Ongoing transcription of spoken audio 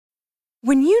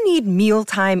When you need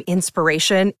mealtime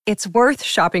inspiration, it's worth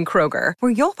shopping Kroger,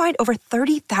 where you'll find over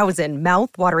 30,000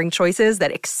 mouth-watering choices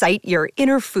that excite your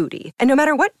inner foodie. And no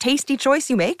matter what tasty choice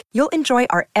you make, you'll enjoy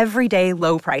our everyday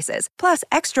low prices, plus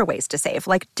extra ways to save,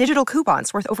 like digital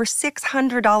coupons worth over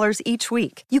 $600 each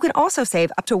week. You can also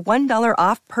save up to $1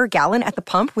 off per gallon at the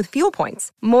pump with fuel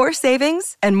points. More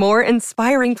savings and more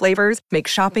inspiring flavors make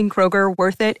shopping Kroger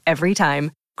worth it every time.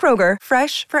 Kroger,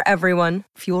 fresh for everyone.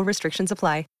 Fuel restrictions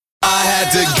apply. I had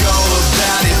to go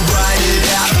about it, write it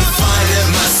out and find it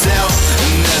myself.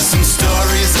 And there's some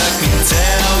stories I can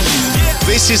tell you.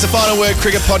 This is the Final Word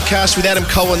Cricket Podcast with Adam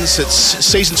Collins. It's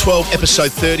Season 12,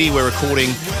 Episode 30. We're recording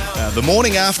the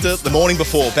morning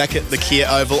before, back at the Kia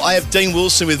Oval. I have Dean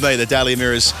Wilson with me, the Daily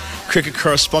Mirror's cricket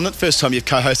correspondent. First time you've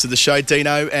co-hosted the show,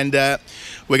 Dino. And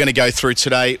we're going to go through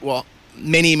today,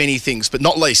 many, many things, but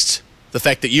not least the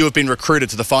fact that you have been recruited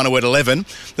to the Final Word 11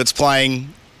 that's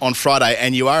playing on Friday,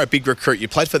 and you are a big recruit. You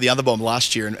played for the Underbomb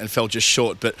last year and fell just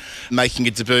short, but making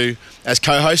a debut as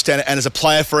co-host and as a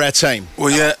player for our team. Well,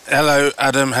 yeah, hello,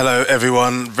 Adam. Hello,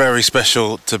 everyone. Very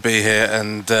special to be here,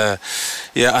 and I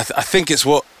think it's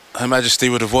what Her Majesty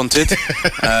would have wanted,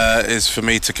 is for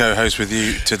me to co-host with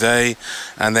you today,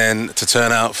 and then to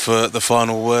turn out for the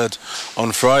final word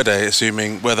on Friday,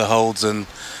 assuming weather holds and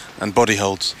body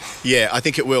holds. Yeah, I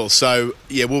think it will. So,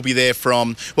 yeah, we'll be there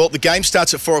the game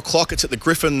starts at 4 o'clock. It's at the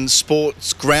Griffin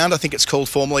Sports Ground, I think it's called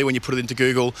formally when you put it into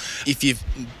Google. If you've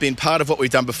been part of what we've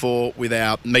done before with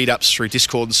our meetups through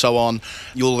Discord and so on,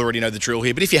 you'll already know the drill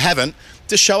here. But if you haven't,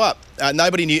 just show up.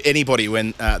 Nobody knew anybody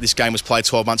when this game was played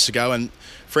 12 months ago, and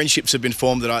friendships have been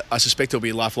formed that I suspect will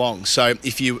be lifelong. So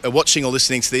if you are watching or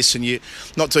listening to this and you're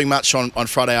not doing much on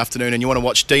Friday afternoon and you want to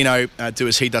watch Dino do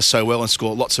as he does so well and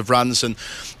score lots of runs, and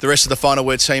the rest of the Final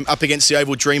Word team up against the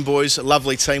Oval Dream Boys, a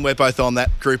lovely team. We're both on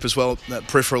that group as well,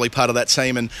 peripherally part of that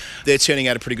team, and they're turning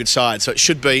out a pretty good side. So it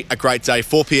should be a great day.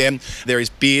 4 p.m, there is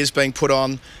beers being put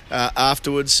on.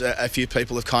 Afterwards, a few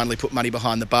people have kindly put money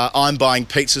behind the bar. I'm buying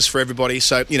pizzas for everybody,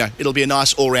 so, it'll be a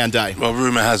nice all-round day. Well,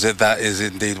 rumour has it that is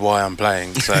indeed why I'm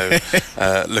playing, so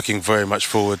looking very much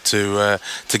forward to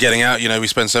getting out. We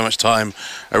spend so much time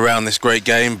around this great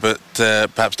game, but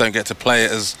perhaps don't get to play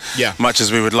it as much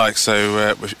as we would like,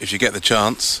 so if you get the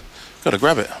chance, got to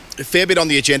grab it. A fair bit on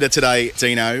the agenda today,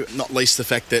 Dino, not least the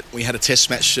fact that we had a test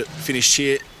match that finished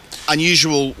here.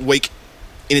 Unusual week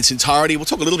in its entirety. We'll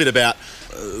talk a little bit about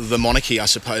the monarchy, I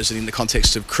suppose, in the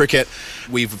context of cricket.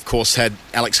 We've, of course, had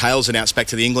Alex Hales announced back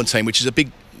to the England team, which is a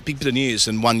big bit of news,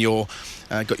 and one you're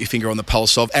got your finger on the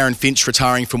pulse of. Aaron Finch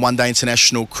retiring from one-day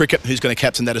international cricket, who's going to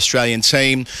captain that Australian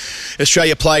team.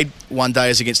 Australia played one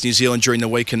days against New Zealand during the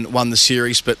week and won the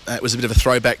series, but it was a bit of a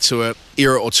throwback to an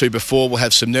era or two before. We'll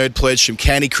have some nerd pledge from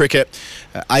County Cricket,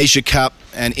 Asia Cup,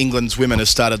 and England's women have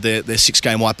started their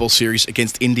 6-game white ball series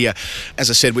against India. As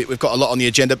I said, we've got a lot on the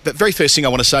agenda, but very first thing I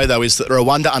want to say, though, is that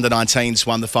Rwanda under-19s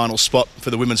won the final spot for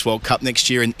the Women's World Cup next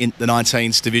year in the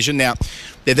 19s division. Now,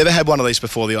 they've never had one of these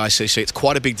before, the ICC. It's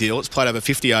quite a big deal. It's played over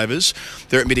 50 overs.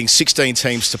 They're admitting 16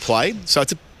 teams to play, so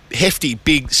it's a hefty,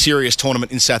 big, serious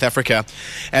tournament in South Africa.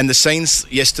 And the scenes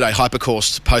yesterday,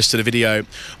 Hypercourse posted a video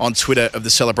on Twitter of the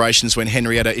celebrations when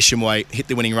Henrietta Ishimwe hit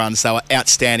the winning runs. They were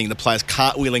outstanding. The players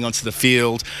cartwheeling onto the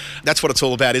field. That's what it's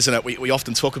all about, isn't it? We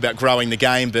often talk about growing the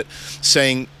game, but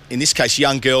seeing, in this case,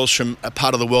 young girls from a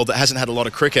part of the world that hasn't had a lot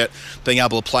of cricket being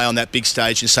able to play on that big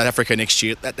stage in South Africa next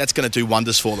year, that's going to do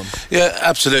wonders for them. Yeah,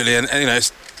 absolutely. And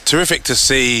it's terrific to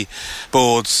see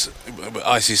boards,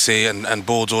 ICC and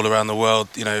boards all around the world,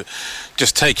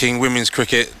 just taking women's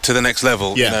cricket to the next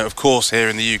level. Yeah. Of course, here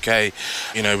in the UK,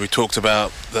 we talked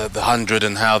about the 100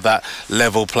 and how that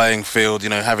level playing field,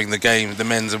 having the game, the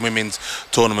men's and women's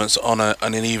tournaments on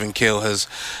an even keel has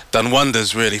done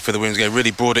wonders really for the women's game,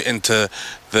 really brought it into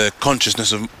the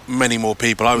consciousness of many more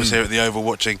people. I was here at the Oval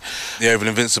watching the Oval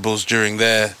Invincibles during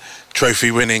their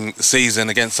trophy-winning season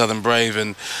against Southern Brave,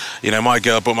 and my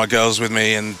girl brought my girls with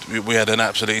me, and we had an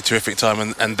absolutely terrific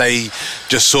time, and they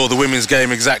just saw the women's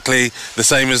game exactly the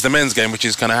same as the men's game, which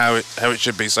is kind of how it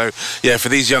should be. So yeah, for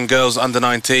these young girls under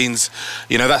 19s,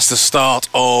 that's the start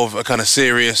of a kind of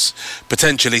serious,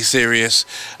 potentially serious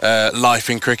life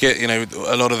in cricket.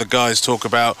 A lot of the guys talk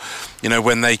about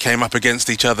when they came up against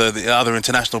each other, the other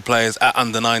international players at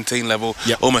under 19 level,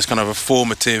 almost kind of a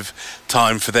formative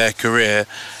time for their career.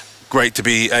 Great to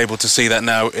be able to see that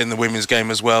now in the women's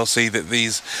game as well. See that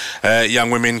these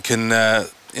young women can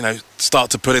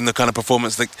start to put in the kind of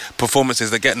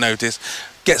performances that get noticed,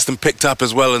 gets them picked up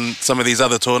as well in some of these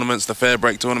other tournaments, the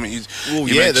Fairbreak tournament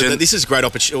you mentioned. This is a great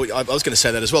opportunity. I was going to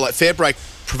say that as well. Like Fairbreak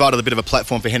provided a bit of a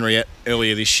platform for Henriette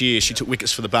earlier this year. She took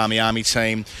wickets for the Barmy Army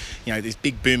team. These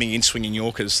big booming in-swinging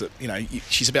Yorkers that,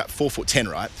 she's about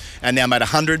 4'10", right? And now made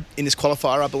 100 in this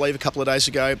qualifier, I believe, a couple of days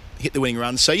ago. Hit the winning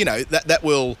run. So, that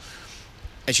will,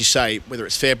 as you say, whether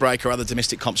it's Fairbreak or other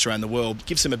domestic comps around the world,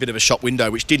 gives them a bit of a shop window,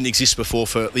 which didn't exist before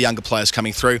for the younger players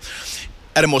coming through.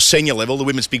 At a more senior level, the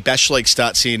Women's Big Bash League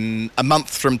starts in a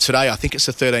month from today. I think it's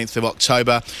the 13th of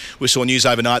October. We saw news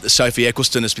overnight that Sophie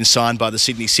Eccleston has been signed by the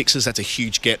Sydney Sixers. That's a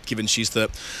huge get, given she's the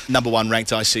number one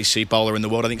ranked ICC bowler in the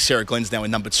world. I think Sarah Glenn's now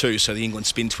in number 2, so the England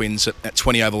spin twins at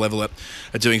 20 over level are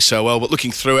doing so well. But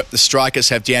looking through it, the strikers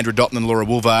have Deandra Dotton and Laura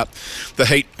Woolvart. The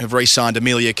Heat have re-signed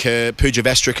Amelia Kerr, Pooja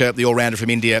Vastrika, the all-rounder from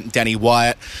India, Danny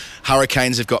Wyatt.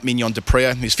 Hurricanes have got Mignon de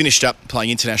Pree, who's finished up playing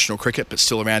international cricket but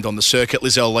still around on the circuit.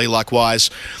 Lizelle Lee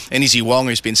likewise, and Izzy Wong,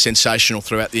 who's been sensational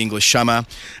throughout the English summer.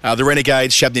 The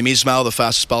Renegades, Shabnim Ismail, the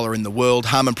fastest bowler in the world.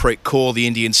 Harmanpreet Kaur, the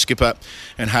Indian skipper,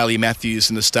 and Hayley Matthews.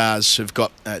 And the Stars have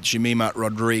got Jemima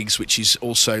Rodriguez, which is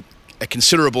also a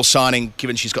considerable signing,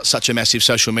 given she's got such a massive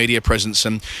social media presence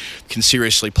and can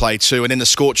seriously play too. And then the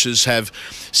Scorchers have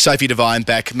Sophie Devine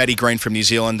back, Maddie Green from New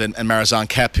Zealand, and Marizanne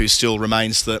Kapp, who still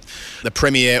remains the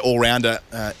premier all-rounder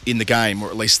in the game, or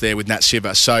at least there with Nat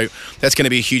Siva. So that's going to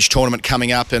be a huge tournament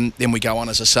coming up. And then we go on,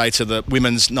 as I say, to the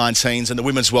Women's 19s and the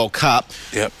Women's World Cup.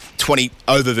 Yep. 20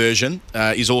 over version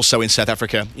is also in South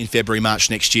Africa in February,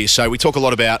 March next year. So we talk a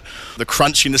lot about the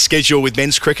crunch in the schedule with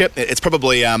men's cricket. It's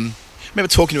probably... I remember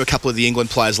talking to a couple of the England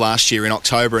players last year in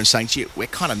October and saying, gee, we're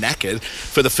kind of knackered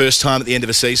for the first time at the end of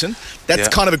a season. That's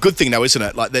kind of a good thing though, isn't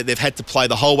it? Like they've had to play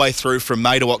the whole way through from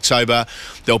May to October.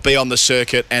 They'll be on the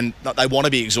circuit and they want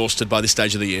to be exhausted by this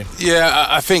stage of the year. Yeah,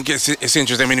 I think it's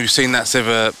interesting. I mean, we've seen that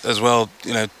Siva as well,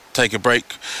 take a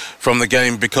break from the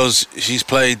game because she's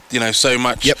played, so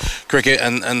much cricket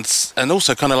and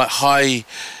also kind of like high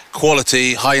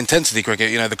quality, high intensity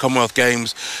cricket. The Commonwealth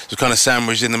Games was kind of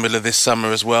sandwiched in the middle of this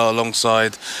summer as well,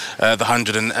 alongside the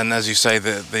 100, and as you say,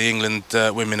 the England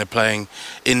women are playing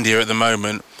India at the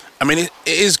moment. I mean, it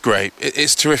is great.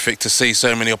 It's terrific to see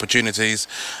so many opportunities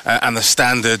and the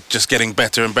standard just getting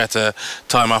better and better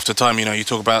time after time. You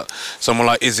talk about someone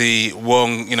like Izzy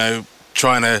Wong,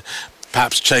 trying to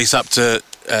perhaps chase up to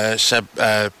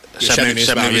Shabnim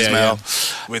Ismail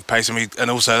with pace,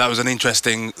 and also that was an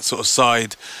interesting sort of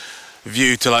side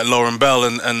view to like Lauren Bell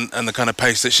and the kind of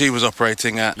pace that she was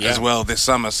operating at as well this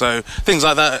summer. So things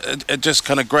like that are just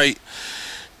kind of great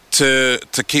to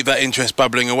keep that interest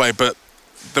bubbling away. But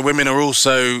the women are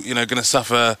also going to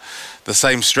suffer the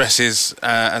same stresses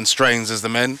and strains as the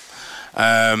men.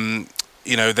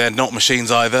 They're not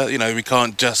machines either. We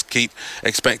can't just keep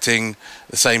expecting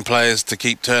the same players to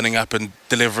keep turning up and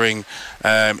delivering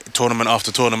tournament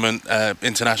after tournament,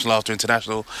 international after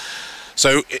international.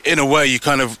 So in a way, you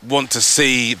kind of want to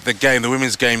see the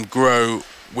women's game, grow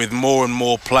with more and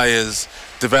more players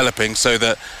developing, so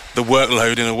that the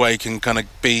workload in a way can kind of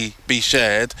be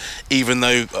shared, even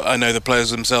though I know the players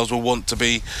themselves will want to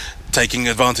be taking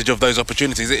advantage of those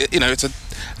opportunities. It's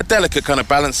a delicate kind of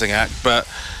balancing act, but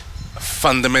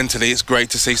fundamentally it's great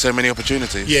to see so many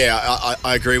opportunities. Yeah,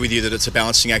 I agree with you that it's a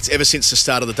balancing act. Ever since the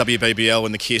start of the WBBL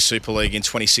and the Kia Super League in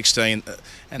 2016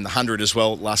 and the 100 as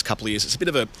well last couple of years, it's a bit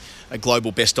of a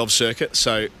global best of circuit.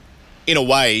 So in a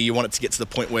way you want it to get to the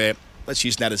point where, let's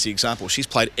use Nat as the example, she's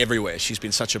played everywhere. She's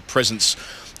been such a presence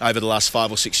over the last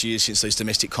 5 or 6 years since these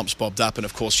domestic comps bobbed up, and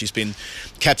of course she's been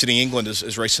captaining England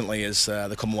as recently as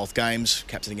the Commonwealth Games,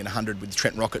 captaining in 100 with the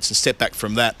Trent Rockets, and stepped back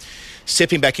from that,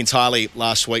 stepping back entirely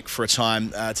last week for a time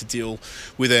to deal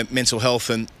with her mental health.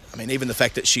 And I mean, even the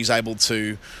fact that she's able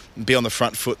to be on the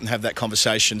front foot and have that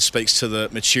conversation speaks to the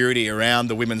maturity around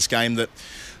the women's game that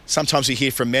sometimes we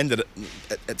hear from men that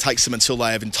it takes them until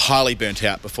they have entirely burnt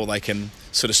out before they can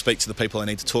sort of speak to the people they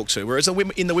need to talk to. Whereas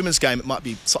in the women's game, it might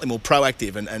be slightly more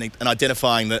proactive and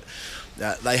identifying that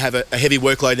they have a heavy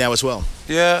workload now as well.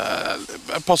 Yeah,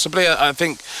 possibly. I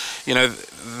think,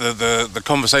 the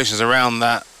conversations around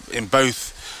that in both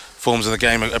forms of the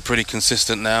game are pretty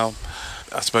consistent now.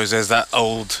 I suppose there's that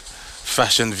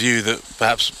old-fashioned view that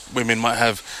perhaps women might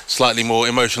have slightly more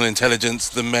emotional intelligence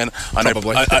than men.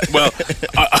 Probably.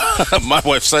 My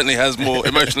wife certainly has more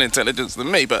emotional intelligence than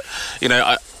me, but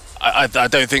I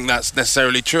don't think that's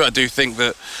necessarily true. I do think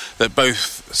that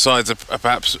both sides are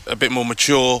perhaps a bit more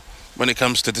mature when it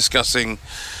comes to discussing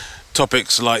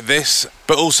topics like this.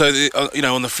 But also,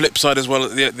 on the flip side as well,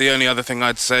 the only other thing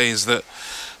I'd say is that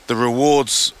the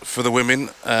rewards for the women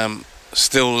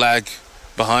still lag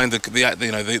behind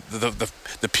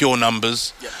the pure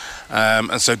numbers. Yep.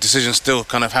 And so decisions still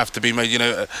kind of have to be made.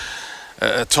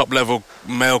 A top-level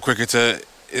male cricketer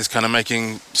is kind of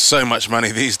making so much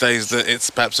money these days that it's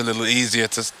perhaps a little easier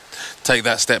to take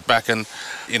that step back, and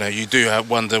you do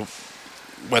wonder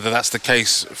whether that's the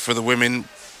case for the women.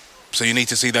 So you need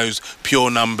to see those pure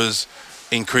numbers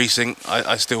increasing,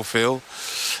 I still feel.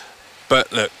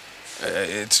 But look,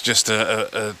 it's just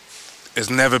there's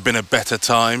never been a better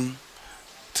time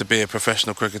to be a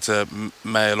professional cricketer,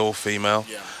 male or female.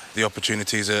 Yeah. The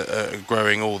opportunities are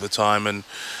growing all the time, and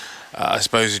I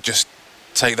suppose you just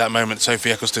take that moment.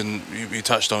 Sophie Ecclestone, you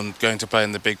touched on going to play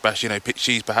in the Big Bash.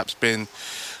 She's perhaps been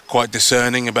quite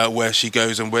discerning about where she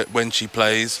goes and when she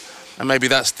plays, and maybe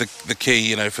that's the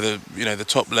key. For the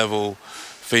top level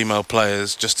female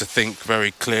players, just to think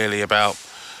very clearly about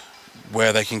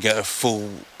where they can get a full,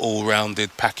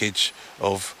 all-rounded package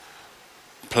of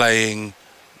playing,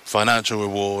 financial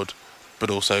reward, but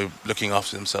also looking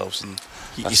after themselves, and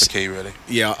that's the key, really.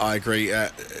 Yeah, I agree.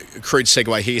 Crude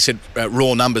segue here. You said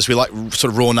raw numbers. We like sort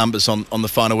of raw numbers on the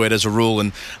final word as a rule,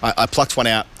 and I plucked one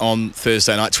out on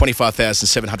Thursday night,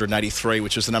 25,783,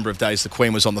 which was the number of days the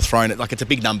Queen was on the throne. It's a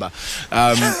big number.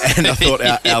 And I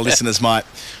thought our listeners might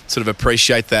sort of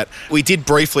appreciate that. We did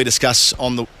briefly discuss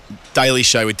on the Daily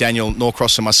Show with Daniel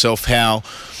Norcross and myself how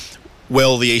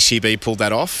well the ECB pulled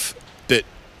that off, but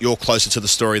you're closer to the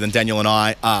story than Daniel and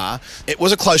I are. It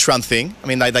was a close run thing. I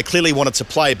mean, they clearly wanted to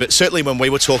play, but certainly when we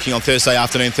were talking on Thursday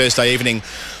afternoon, Thursday evening,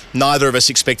 neither of us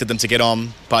expected them to get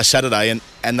on by Saturday,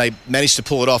 and they managed to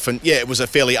pull it off. And yeah, it was a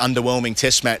fairly underwhelming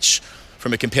test match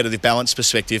from a competitive balance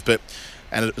perspective,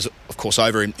 and it was, of course,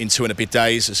 over in 2 and a bit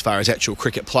days as far as actual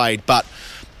cricket played. But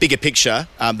bigger picture,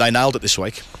 they nailed it this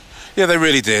week. Yeah, they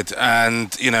really did.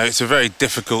 And, it's a very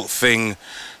difficult thing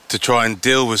to try and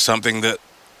deal with something that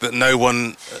no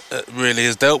one really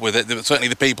has dealt with it. Certainly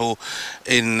the people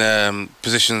in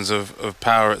positions of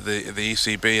power at the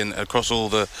ECB and across all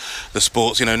the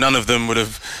sports, none of them would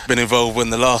have been involved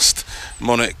when the last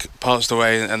monarch passed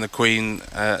away and the Queen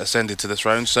ascended to the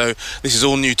throne. So this is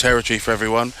all new territory for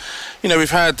everyone. We've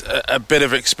had a bit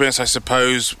of experience, I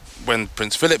suppose, when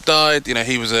Prince Philip died.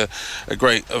 He was a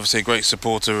great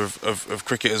supporter of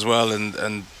cricket as well, and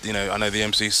I know the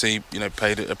MCC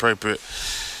paid appropriate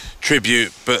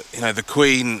tribute, but the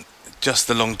Queen, just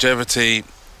the longevity,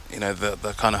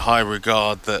 the kind of high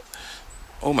regard that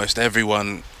almost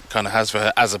everyone kind of has for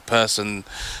her as a person,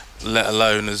 let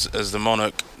alone as the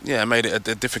monarch, made it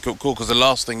a difficult call, because the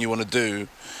last thing you want to do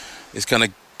is kind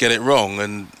of get it wrong.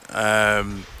 And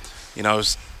I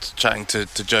was chatting to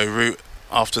Joe Root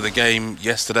after the game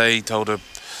yesterday. He told a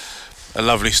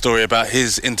lovely story about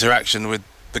his interaction with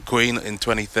the Queen in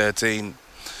 2013,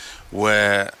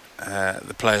 where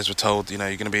the players were told, you're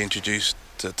going to be introduced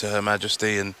to Her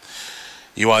Majesty, and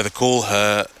you either call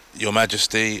her Your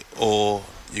Majesty or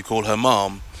you call her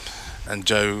Mom. And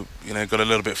Joe, got a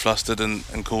little bit flustered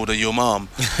and called her Your Mom.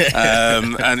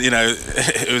 And,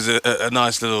 it was a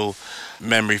nice little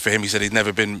memory for him. He said he'd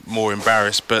never been more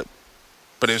embarrassed, but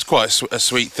it was quite a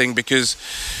sweet thing, because,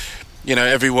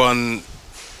 everyone,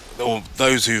 or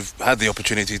those who've had the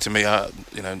opportunity to meet her,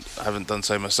 I haven't done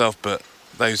so myself, but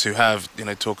those who have,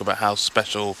 talk about how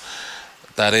special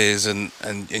that is, and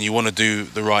you want to do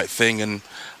the right thing. And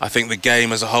I think the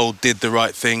game as a whole did the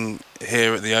right thing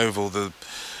here at the Oval.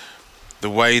 The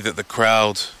way that the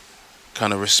crowd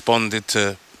kind of responded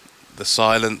to the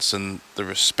silence and the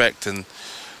respect, and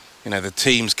the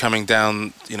teams coming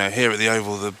down, here at the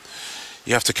Oval,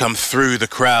 you have to come through the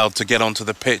crowd to get onto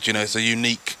the pitch. It's a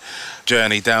unique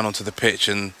journey down onto the pitch,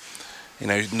 and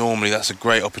normally that's a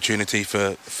great opportunity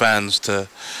for fans to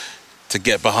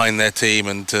get behind their team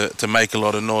and to make a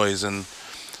lot of noise, and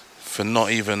for not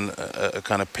even a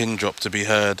kind of pin drop to be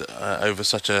heard over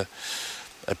such a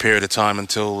period of time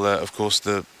until, of course,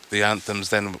 the anthems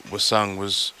then were sung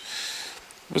was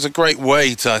a great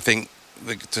way to, I think,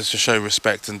 to show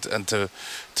respect and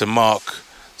to mark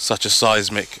such a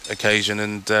seismic occasion.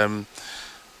 And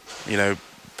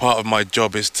part of my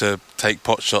job is to take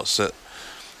pot shots at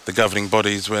the governing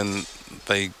bodies when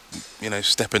they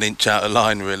step an inch out of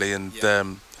line, really, and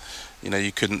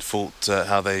you couldn't fault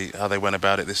how they went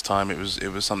about it this time. It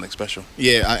was something special.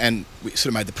 Yeah, and we sort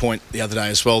of made the point the other day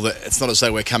as well that it's not as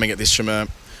though we're coming at this from a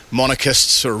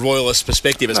monarchist or royalist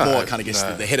perspective. It's more kind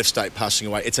of the head of state passing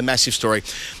away. It's a massive story,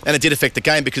 and it did affect the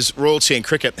game, because royalty and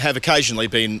cricket have occasionally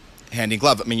been hand in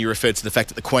glove. I mean, you referred to the fact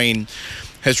that the Queen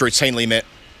has routinely met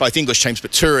both English teams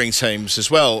but touring teams as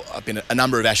well. I've been at a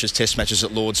number of Ashes test matches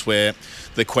at Lords where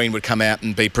the Queen would come out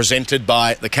and be presented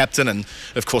by the captain, and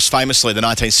of course famously the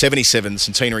 1977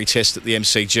 centenary test at the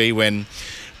MCG when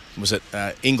was it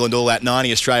England all at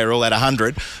 90, Australia all at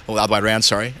 100, or the other way around,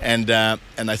 sorry. And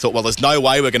they thought, well, there's no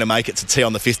way we're going to make it to tea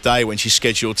on the 5th day when she's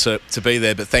scheduled to be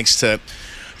there. But thanks to,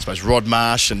 I suppose, Rod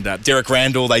Marsh and Derek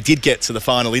Randall, they did get to the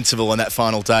final interval on that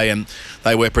final day, and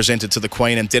they were presented to the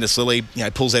Queen. And Dennis Lilly,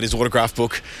 pulls out his autograph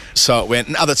book, so it went.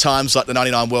 And other times, like the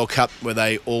 '99 World Cup, where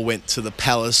they all went to the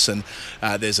Palace, and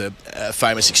there's a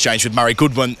famous exchange with Murray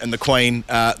Goodwin and the Queen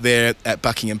there at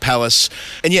Buckingham Palace.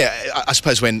 And I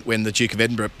suppose when the Duke of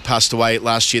Edinburgh passed away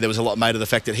last year, there was a lot made of the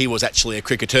fact that he was actually a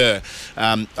cricketer.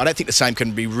 I don't think the same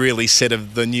can be really said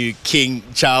of the new King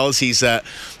Charles. He's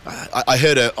I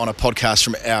heard on a podcast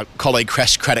from our colleague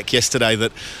Crash Craddock yesterday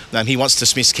that he wants to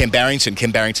dismiss Ken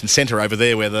Barrington Centre over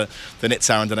there, where the nets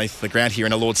are underneath the ground here,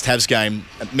 in a Lord's Tabs game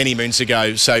many moons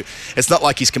ago. So it's not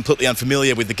like he's completely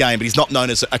unfamiliar with the game, but he's not known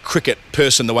as a cricket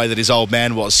person the way that his old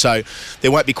man was. So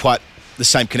there won't be quite the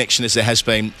same connection as there has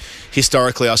been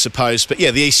historically, I suppose. But the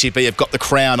ECB have got the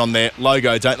crown on their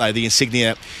logo, don't they? The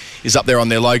insignia is up there on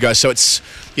their logo. So it's,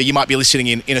 you might be listening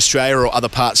in Australia or other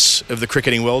parts of the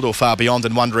cricketing world or far beyond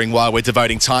and wondering why we're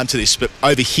devoting time to this. But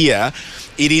over here,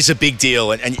 it is a big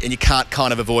deal, and you can't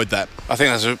kind of avoid that. I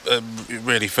think that's a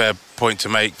really fair point to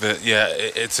make, that,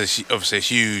 it's obviously a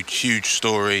huge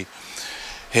story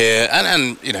here,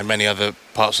 and many other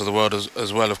parts of the world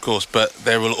as well, of course. But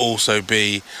there will also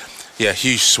be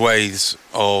huge swathes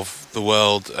of the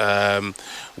world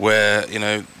where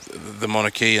the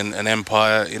monarchy and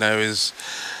empire is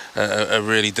a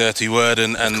really dirty word,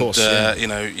 and course,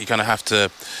 you kind of have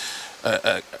to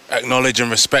acknowledge and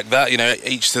respect that.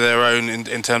 Each to their own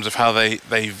in terms of how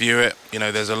they view it.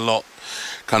 There's a lot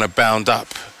kind of bound up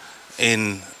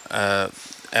in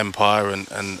empire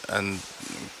and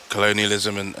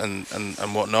colonialism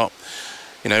and whatnot.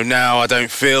 Now I don't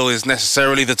feel is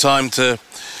necessarily the time to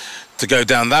go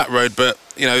down that road, but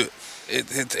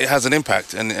it has an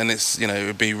impact, and it's it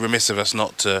would be remiss of us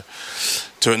not to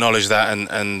acknowledge that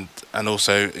and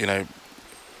also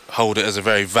hold it as a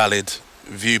very valid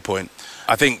viewpoint.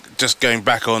 I think just going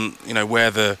back on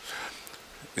where the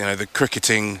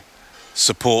cricketing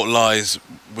support lies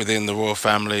within the royal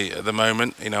family at the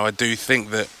moment, I do think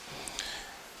that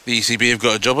the ECB have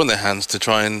got a job on their hands to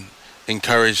try and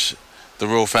encourage the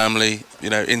royal family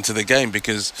into the game,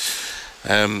 because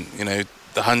the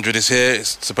 100 is here.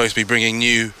 It's supposed to be bringing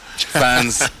new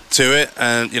fans to it,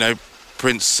 and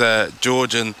Prince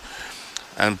George and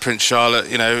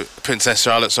Princess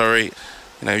Charlotte, sorry.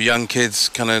 Young kids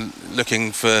kind of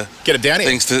looking for get them down here.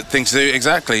 Things to do.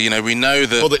 Exactly. We know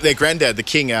that. Well, their granddad, the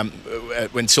king,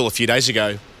 until a few days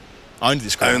ago, owned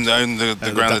this crown. Owned the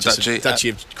Crown of Duchy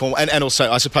of Cornwall, and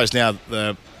also I suppose now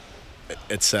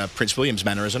it's Prince William's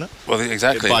manor, isn't it? Well,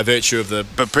 exactly. By virtue of the.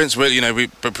 But Prince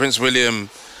William,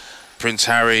 Prince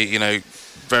Harry,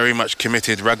 very much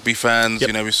committed rugby fans.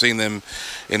 Yep. We've seen them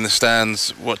in the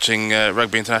stands watching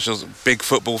rugby internationals. Big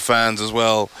football fans as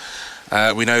well.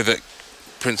 We know that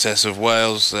Princess of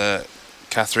Wales,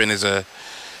 Catherine, is a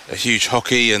huge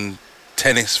hockey and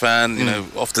tennis fan.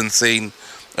 Often seen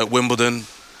at Wimbledon.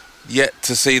 Yet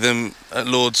to see them at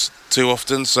Lord's too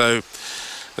often. So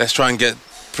let's try and get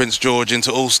Prince George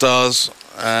into All Stars,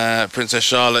 Princess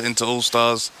Charlotte into All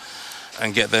Stars,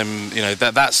 and get them.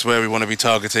 That's where we want to be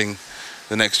targeting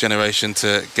the next generation,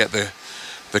 to get the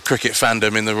cricket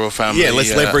fandom in the royal family. Yeah,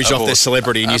 let's leverage off their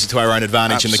celebrity and use it to our own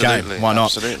advantage in the game. Why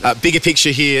not? Bigger picture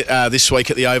here this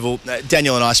week at the Oval.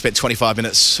 Daniel and I spent 25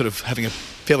 minutes sort of having a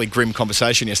fairly grim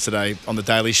conversation yesterday on the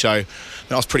Daily Show, and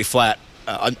I was pretty flat.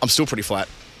 I'm still pretty flat,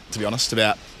 to be honest,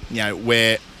 about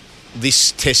where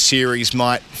this Test series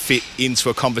might fit into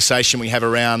a conversation we have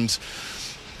around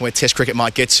where Test cricket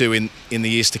might get to in the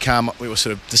years to come. We were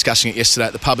sort of discussing it yesterday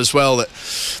at the pub as well, that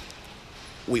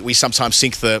we sometimes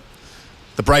think the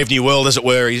brave new world, as it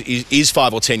were, is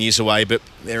 5 or 10 years away, but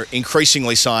there are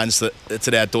increasingly signs that it's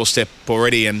at our doorstep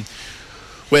already. And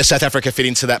where South Africa fit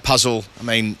into that puzzle, I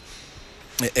mean,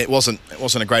 it wasn't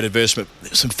a great advertisement.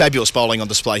 Some fabulous bowling on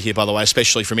display here, by the way,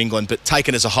 especially from England. But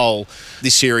taken as a whole,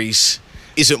 this series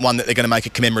isn't one that they're going to make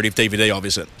a commemorative DVD of,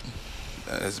 is it?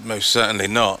 Most certainly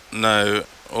not. No,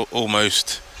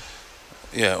 almost.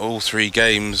 Yeah, all 3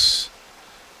 games,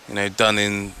 done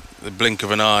in the blink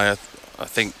of an eye. I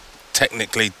think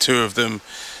technically 2 of them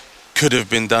could have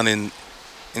been done in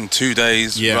 2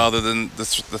 days, rather than the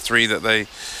 3 that they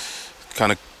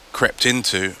kind of crept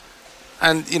into.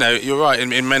 And you're right,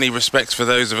 in many respects, for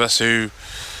those of us who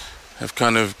have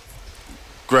kind of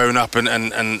grown up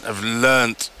and have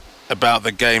learnt about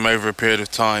the game over a period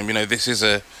of time, this is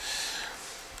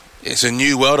it's a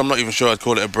new world. I'm not even sure I'd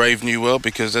call it a brave new world,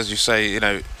 because, as you say,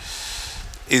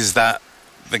 is that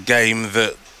the game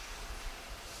that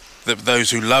those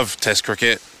who love Test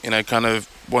cricket, kind of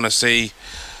want to see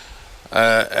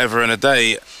ever in a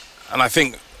day. And I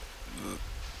think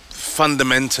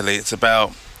fundamentally it's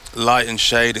about light and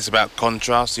shade, it's about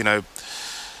contrast. You know,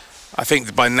 I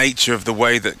think by nature of the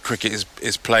way that cricket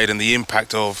is played and the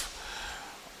impact of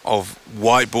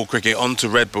white ball cricket onto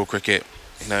red ball cricket,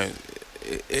 you know,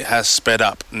 it has sped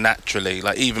up naturally.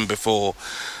 Like even before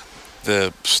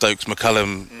the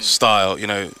Stokes-McCullum style, you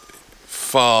know,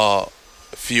 far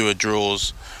fewer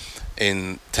draws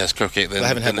in Test cricket than, they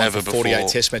haven't had ever for 48 before.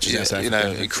 Test matches in South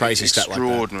Africa. You know, crazy stat like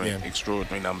that.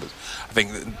 Extraordinary numbers. I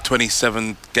think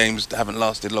 27 games haven't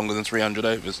lasted longer than 300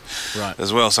 overs, right,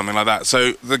 as well, something like that.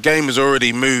 So the game has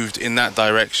already moved in that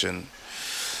direction.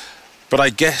 But I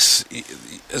guess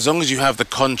as long as you have the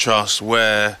contrast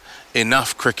where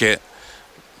enough cricket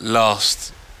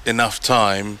lasts enough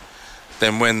time,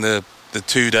 then when the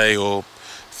 2-day or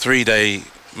 3-day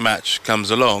match comes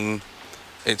along,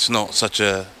 it's not such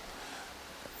a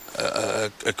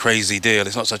crazy deal.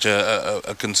 It's not such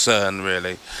a concern,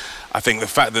 really. I think the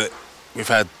fact that we've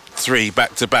had 3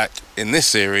 back-to-back in this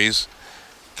series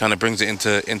kind of brings it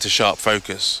into sharp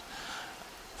focus.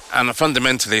 And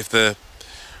fundamentally, if the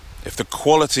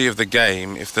quality of the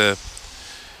game, if the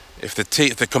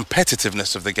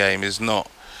competitiveness of the game is not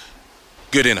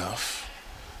good enough,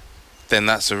 then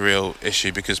that's a real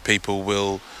issue, because people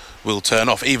will turn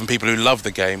off. Even people who love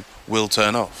the game will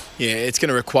turn off. Yeah, it's going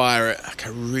to require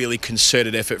a really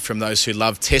concerted effort from those who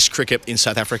love Test cricket in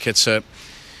South Africa to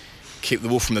keep the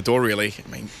wolf from the door, really. I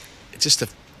mean, it's just the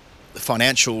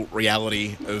financial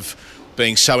reality of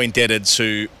being so indebted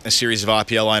to a series of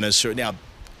IPL owners who are now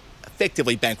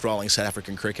effectively bankrolling South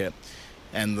African cricket,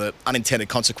 and the unintended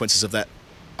consequences of that,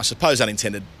 I suppose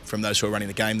unintended from those who are running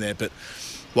the game there, but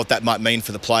what that might mean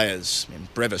for the players. I mean,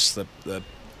 Brevis, the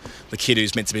kid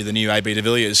who's meant to be the new AB de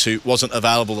Villiers, who wasn't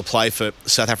available to play for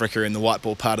South Africa in the white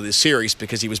ball part of this series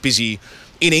because he was busy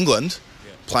in England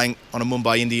playing on a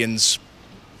Mumbai Indians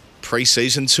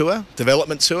pre-season tour,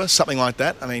 development tour, something like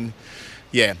that. I mean,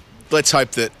 yeah, let's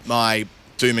hope that my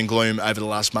doom and gloom over the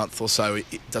last month or so, it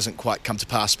doesn't quite come to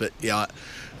pass. But yeah,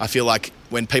 I feel like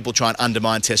when people try and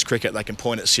undermine Test cricket, they can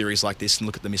point at a series like this and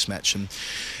look at the mismatch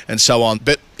and so on.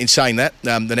 But in saying that,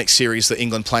 the next series that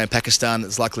England play in Pakistan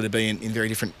is likely to be in very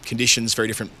different conditions, very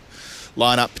different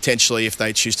lineup potentially, if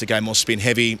they choose to go more spin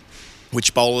heavy,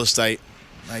 which bowlers they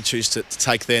choose to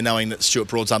take there, knowing that Stuart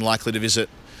Broad's unlikely to visit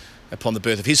upon the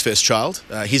birth of his first child,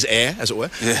 his heir, as it were.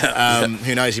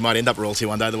 Who knows, he might end up royalty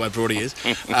one day, the way Broady is.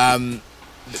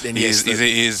 But then, yes,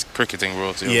 he is cricketing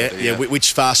royalty.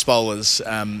 Which fast bowlers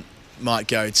might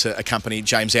go to accompany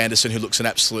James Anderson, who looks an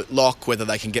absolute lock, whether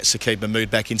they can get Saqib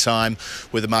Mahmood back in time,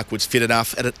 whether Mark Wood's fit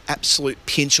enough. At an absolute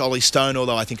pinch, Ollie Stone,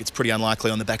 although I think it's pretty unlikely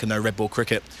on the back of no red ball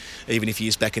cricket, even if he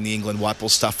is back in the England white ball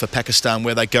stuff for Pakistan,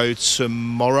 where they go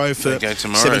tomorrow for 7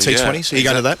 T20s. Are you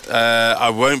going to that? I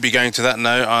won't be going to that,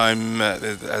 no.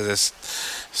 There's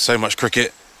so much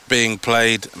cricket being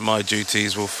played, my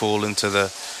duties will fall into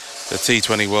the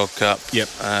T20 World Cup,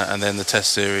 and then the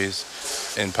Test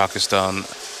series in Pakistan.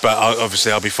 But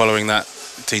I'll be following that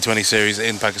T20 series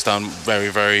in Pakistan very,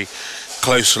 very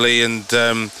closely. And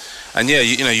yeah,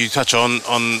 you touch on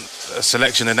a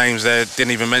selection of names there.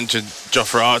 Didn't even mention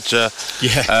Jofra Archer.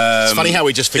 Yeah, it's funny how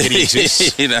we just forget he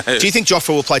exists. Do you think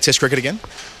Jofra will play Test cricket again,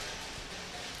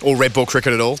 or red ball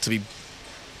cricket at all? To be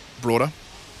broader,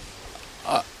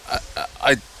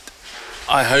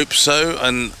 I hope so,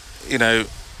 and I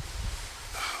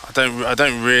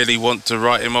don't really want to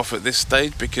write him off at this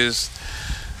stage, because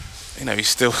he's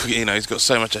still he's got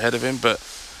so much ahead of him. But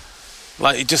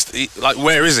where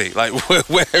is he? Like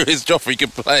where is Jofra? He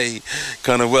could play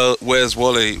kind of where's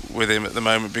Wally with him at the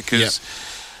moment, because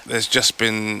there's just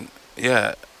been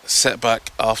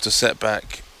setback after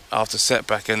setback after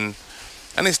setback, and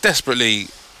it's desperately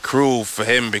cruel for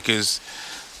him, because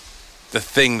the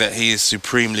thing that he is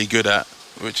supremely good at,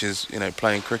 which is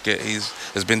playing cricket,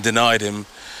 has been denied him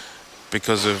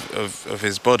because of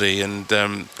his body, and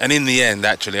in the end,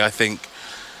 actually, I think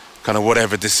kind of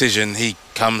whatever decision he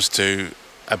comes to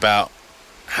about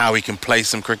how he can play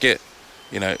some cricket,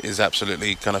 is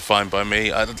absolutely kind of fine by me.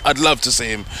 I'd love to see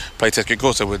him play Test cricket. Of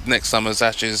course I would. Next summer's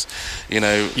Ashes,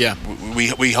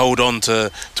 we hold on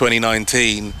to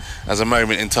 2019 as a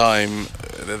moment in time,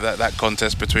 that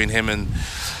contest between him and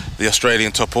the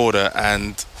Australian top order,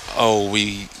 and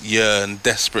we yearn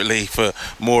desperately for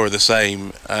more of the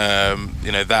same.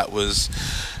 That was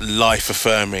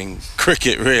life-affirming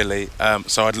cricket, really.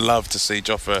 So I'd love to see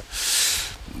Jofra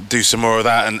do some more of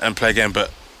that and play again.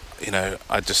 But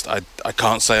I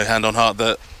can't say hand on heart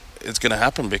that it's going to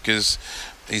happen, because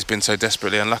he's been so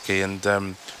desperately unlucky. And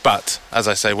but as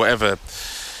I say, whatever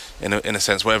in a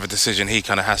sense, whatever decision he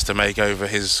kind of has to make over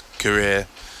his career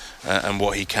and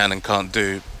what he can and can't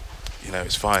do, you know,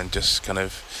 it's fine. Just kind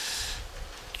of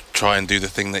try and do the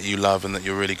thing that you love and that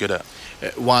you're really good at.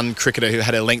 One cricketer who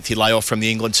had a lengthy layoff from the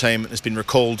England team has been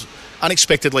recalled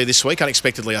unexpectedly this week.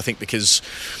 Unexpectedly, I think, because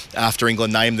after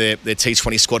England named their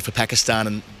T20 squad for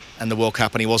Pakistan and the World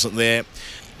Cup and he wasn't there,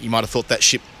 you might have thought that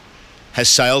ship has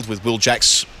sailed with Will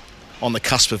Jacks on the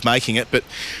cusp of making it. But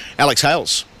Alex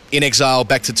Hales, in exile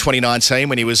back to 2019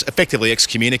 when he was effectively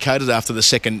excommunicated after the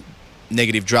second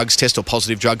negative drugs test or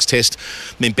positive drugs test.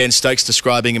 I mean, Ben Stokes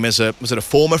describing him as a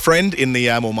former friend in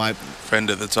the or my friend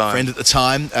at the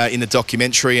time in the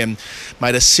documentary, and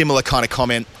made a similar kind of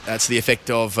comment to the effect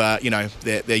of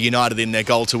they're united in their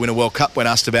goal to win a World Cup when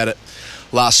asked about it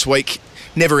last week.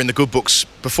 Never in the good books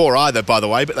before either, by the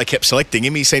way, but they kept selecting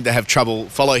him. He seemed to have trouble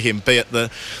follow him, be it the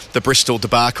Bristol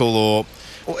debacle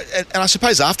and I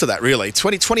suppose after that, really.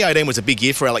 2018 was a big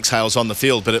year for Alex Hales on the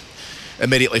field, but it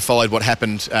immediately followed what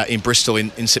happened in Bristol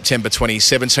in September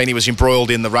 2017. He was embroiled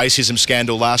in the racism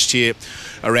scandal last year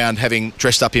around having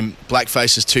dressed up in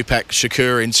blackface as Tupac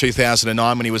Shakur in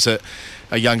 2009 when he was a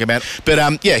younger man.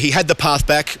 But he had the path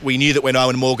back. We knew that when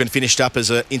Owen Morgan finished up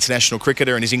as an international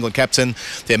cricketer and his England captain,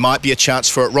 there might be a chance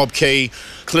for it. Rob Key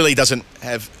clearly doesn't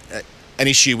have an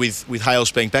issue with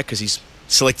Hales being back because he's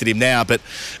selected him now. But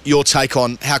your take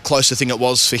on how close the thing it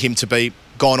was for him to be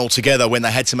gone altogether when they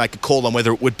had to make a call on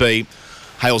whether it would be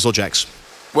Hales or Jacks?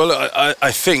 Well,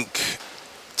 I think,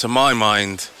 to my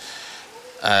mind,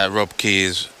 Rob Key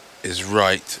is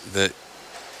right that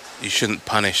you shouldn't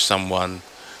punish someone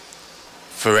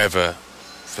forever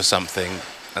for something.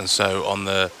 And so on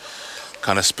the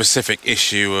kind of specific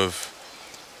issue of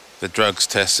the drugs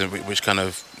test, which kind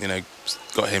of,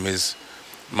 got him his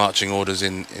marching orders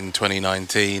in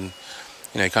 2019,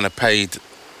 kind of paid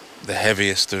the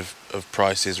heaviest of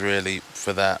prices really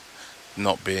for that,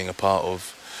 not being a part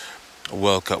of a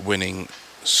World Cup winning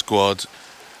squad.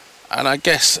 And I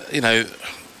guess, a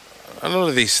lot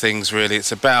of these things really,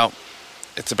 it's about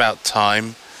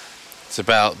time, it's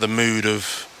about the mood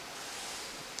of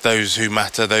those who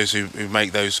matter, those who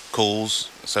make those calls.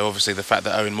 So obviously the fact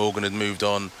that Owen Morgan had moved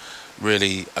on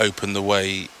really opened the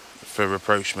way for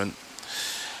rapprochement.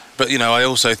 But, I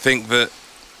also think that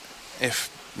if,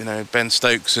 Ben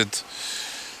Stokes had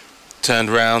turned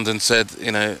around and said,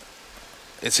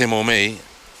 it's him or me,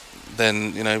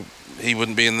 then, he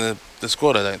wouldn't be in the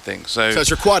squad, I don't think. So it's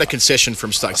required a concession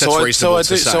from Stokes. That's reasonable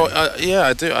to say.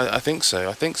 I do. I think so.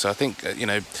 I think,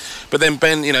 but then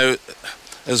Ben,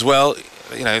 as well,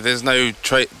 there's no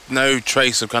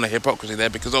trace of kind of hypocrisy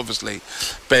there, because obviously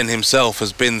Ben himself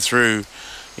has been through,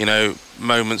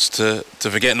 moments to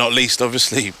forget, not least,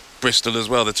 obviously, Bristol as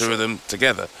well, the two of them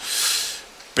together.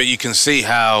 But you can see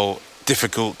how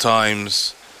difficult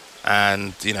times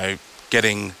and,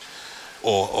 getting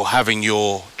or having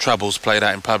your troubles played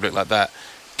out in public like that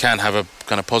can have a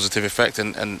kind of positive effect,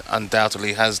 and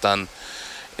undoubtedly has done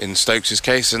in Stokes'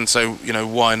 case. And so,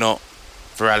 why not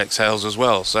for Alex Hales as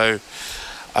well? So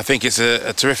I think it's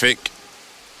a terrific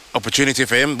opportunity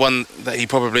for him, one that he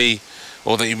probably,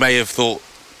 or that he may have thought,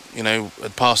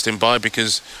 had passed him by,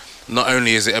 because not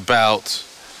only is it about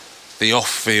the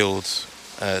off-field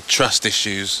trust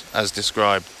issues as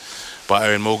described by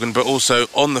Owen Morgan, but also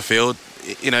on the field,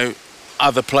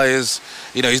 other players,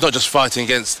 he's not just fighting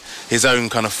against his own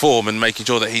kind of form and making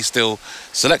sure that he's still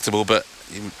selectable, but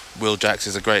Will Jacks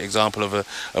is a great example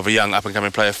of a young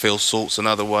up-and-coming player. Phil Salt's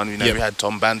another one. We had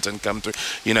Tom Banton come through,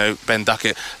 Ben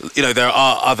Duckett. There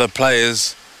are other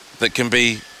players that can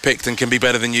be picked and can be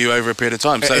better than you over a period of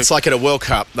time. So it's like at a World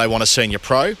Cup, they want a senior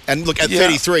pro. And look, at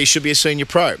 33, should be a senior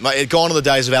pro. Like, gone are the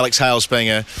days of Alex Hales being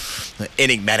an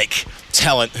enigmatic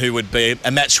talent who would be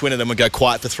a match winner and would go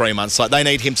quiet for 3 months. Like, they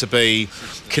need him to be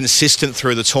consistent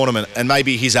through the tournament, and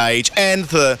maybe his age and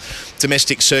the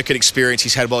domestic circuit experience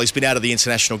he's had while he's been out of the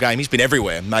international game. He's been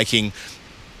everywhere, making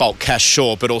bulk cash,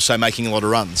 sure, but also making a lot of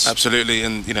runs. Absolutely,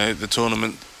 and the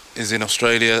tournament is in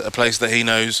Australia, a place that he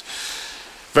knows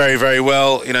very, very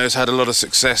well. Has had a lot of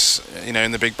success,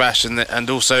 in the Big Bash, and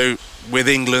also with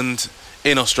England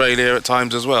in Australia at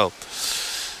times as well.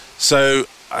 So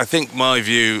I think my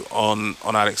view on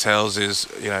Alex Hales is,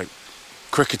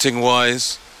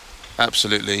 cricketing-wise,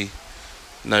 absolutely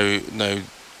no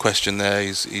question there.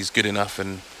 He's good enough,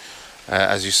 and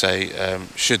as you say,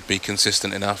 should be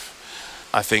consistent enough.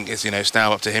 I think it's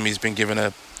now up to him. He's been given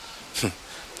a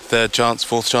third chance,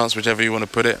 fourth chance, whichever you want to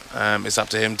put it. It's up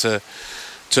to him to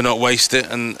not waste it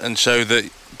and show that,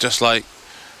 just like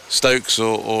Stokes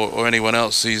or anyone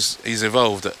else, he's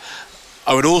evolved.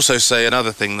 I would also say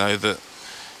another thing though, that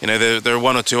there are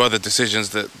one or two other decisions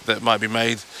that might be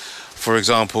made for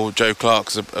example, Joe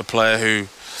Clark's a player who,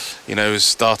 is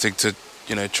starting to,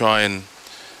 try and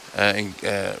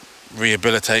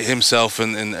rehabilitate himself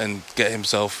and get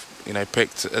himself,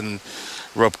 picked, and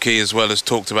Rob Key as well has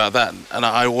talked about that. And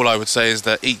all I would say is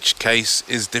that each case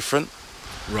is different.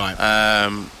 Right.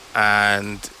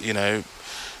 And,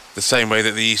 the same way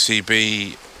that the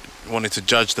ECB wanted to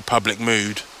judge the public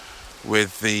mood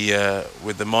with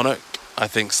the monarch, I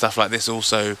think stuff like this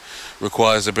also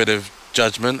requires a bit of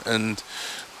judgment, and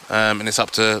it's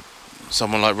up to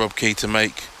someone like Rob Key to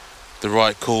make the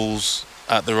right calls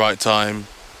at the right time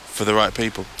for the right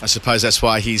people. I suppose that's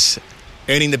why he's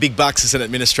earning the big bucks as an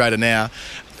administrator now.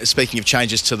 Speaking of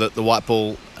changes to the white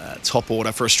ball top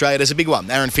order for Australia, there's a big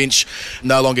one. Aaron Finch,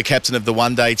 no longer captain of the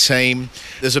one-day team.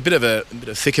 There's a bit of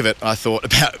thick of it, I thought,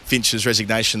 about Finch's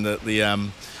resignation,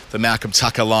 the Malcolm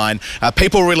Tucker line.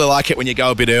 People really like it when you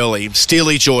go a bit early.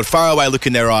 Steely-jawed, faraway look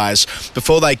in their eyes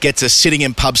before they get to sitting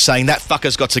in pubs saying, that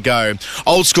fucker's got to go.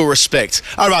 Old school respect.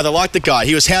 I rather like the guy.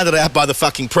 He was hounded out by the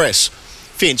fucking press.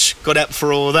 Finch got out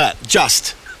for all of that.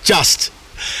 Just.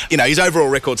 His overall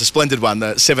record's a splendid one.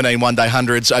 The 17 one-day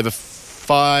hundreds, over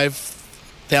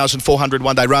 5,400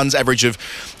 one-day runs, average of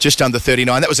just under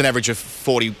 39. That was an average of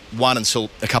 41 until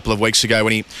a couple of weeks ago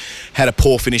when he had a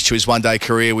poor finish to his one-day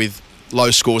career with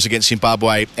low scores against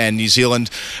Zimbabwe and New Zealand.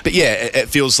 But yeah, it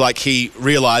feels like he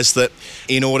realised that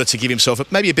in order to give himself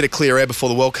maybe a bit of clear air before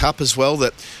the World Cup as well,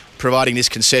 that providing this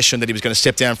concession that he was going to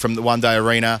step down from the one-day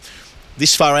arena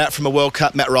this far out from a World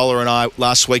Cup. Matt Roller and I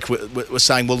last week were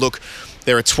saying, well, look,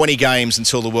 there are 20 games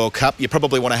until the World Cup. You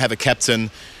probably want to have a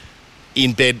captain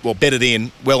in bed, or bedded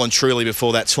in well and truly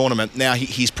before that tournament. Now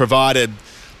he's provided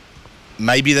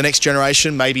maybe the next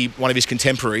generation, maybe one of his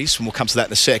contemporaries, and we'll come to that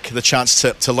in a sec, the chance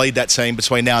to lead that team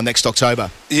between now and next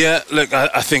October. Yeah, look,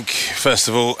 I think, first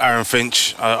of all, Aaron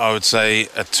Finch, I would say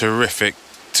a terrific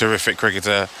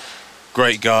cricketer,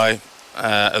 great guy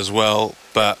as well,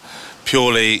 but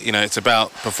purely, it's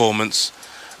about performance,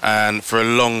 and for a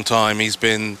long time he's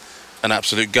been an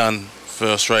absolute gun for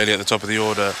Australia at the top of the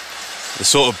order. The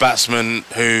sort of batsman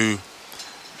who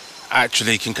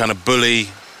actually can kind of bully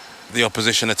the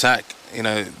opposition attack.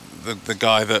 The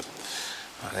guy that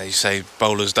you say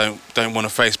bowlers don't want to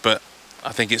face, but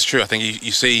I think it's true. I think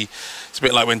you see, it's a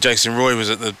bit like when Jason Roy was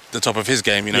at the top of his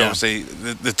game. Obviously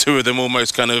the two of them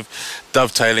almost kind of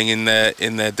dovetailing in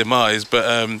their demise. But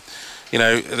at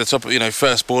the top,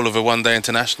 first ball of a one-day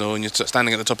international, and you're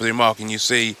standing at the top of your mark, and you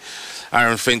see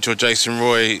Aaron Finch or Jason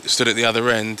Roy stood at the other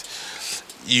end.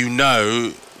 You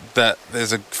know that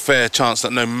there's a fair chance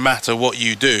that no matter what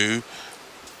you do,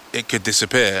 it could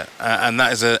disappear, and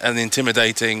that is an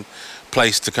intimidating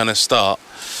place to kind of start.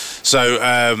 So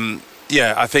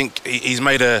I think he's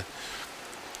made a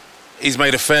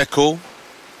fair call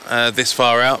this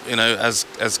far out,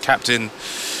 as captain,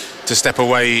 to step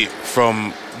away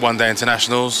from one-day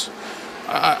internationals.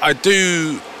 I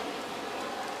do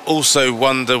also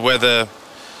wonder whether,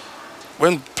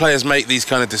 when players make these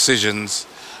kind of decisions,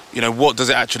 what does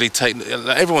it actually take?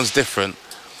 Everyone's different.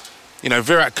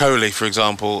 Virat Kohli, for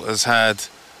example, has had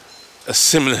a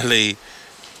similarly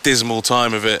dismal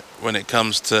time of it when it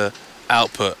comes to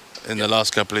output in the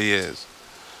last couple of years.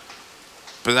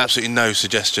 But absolutely no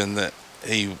suggestion that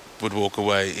he would walk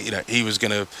away. He was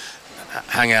going to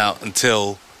hang out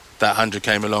until that 100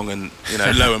 came along, and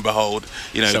lo and behold,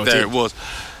 so there it was.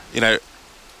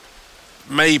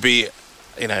 Maybe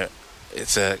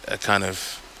it's a kind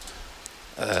of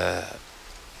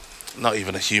not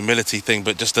even a humility thing,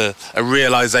 but just a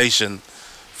realisation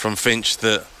from Finch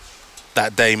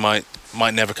that day might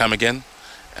never come again.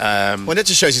 Well, that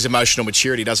just shows his emotional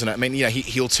maturity, doesn't it? I mean,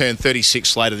 he'll turn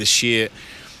 36 later this year.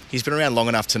 He's been around long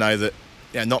enough to know that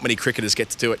not many cricketers get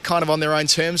to do it kind of on their own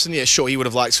terms. And sure, he would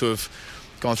have liked to have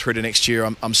gone through to next year,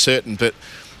 I'm certain. But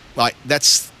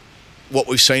that's what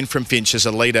we've seen from Finch as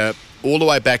a leader all the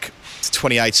way back to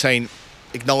 2018.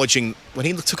 Acknowledging when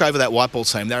he took over that white ball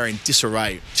team, they were in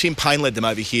disarray. Tim Payne led them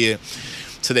over here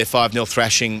to their 5-0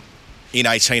 thrashing in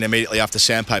 18 immediately after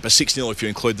Sandpaper, 6-0 if you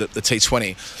include the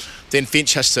T20. Then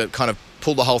Finch has to kind of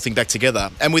pull the whole thing back together.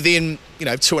 And within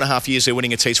 2.5 years, they're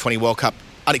winning a T20 World Cup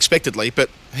unexpectedly, but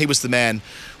he was the man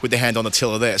with the hand on the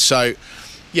tiller there. So,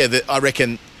 I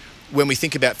reckon when we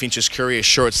think about Finch's career,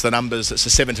 sure, it's the numbers, it's the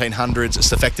 1700s, it's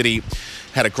the fact that he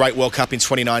had a great World Cup in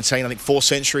 2019, I think 4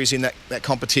 centuries in that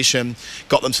competition,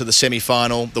 got them to the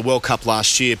semi-final, the World Cup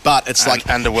last year, but it's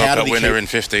and a World Cup winner in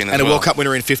 15 as well. And a World Cup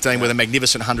winner in 15 with a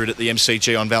magnificent 100 at the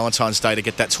MCG on Valentine's Day to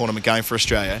get that tournament going for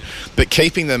Australia. But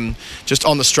keeping them just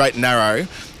on the straight and narrow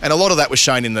And a lot of that was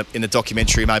shown in the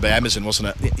documentary made by Amazon, wasn't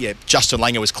it? Yeah, Justin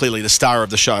Langer was clearly the star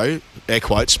of the show, air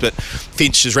quotes, but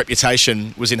Finch's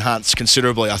reputation was enhanced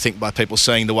considerably, I think, by people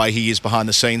seeing the way he is behind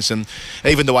the scenes and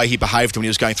even the way he behaved when he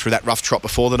was going through that rough trot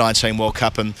before the 19 World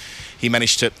Cup, and he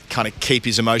managed to kind of keep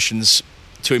his emotions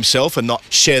to himself and not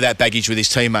share that baggage with his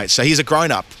teammates. So he's a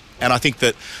grown-up, and I think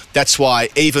that's why,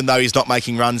 even though he's not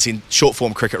making runs in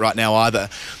short-form cricket right now either,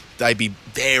 they'd be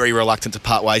very reluctant to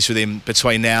part ways with him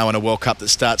between now and a World Cup that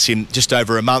starts in just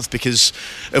over a month because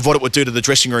of what it would do to the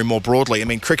dressing room more broadly. I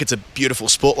mean, cricket's a beautiful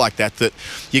sport like that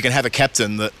you can have a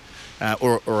captain that,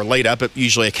 or a leader, but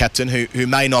usually a captain who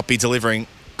may not be delivering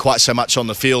quite so much on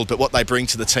the field, but what they bring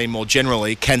to the team more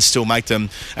generally can still make them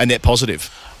a net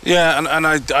positive. Yeah, and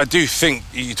I do think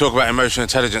you talk about emotional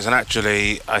intelligence, and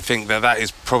actually I think that is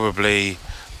probably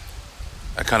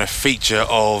a kind of feature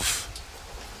of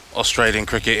Australian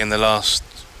cricket in the last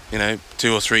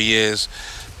 2 or 3 years,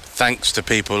 thanks to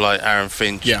people like Aaron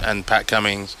Finch and Pat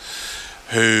Cummins,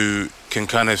 who can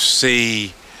kind of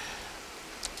see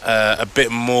a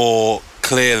bit more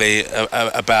clearly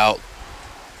about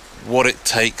what it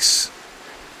takes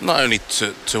not only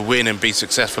to win and be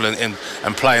successful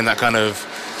and play in that kind of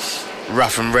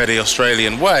rough and ready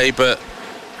Australian way, but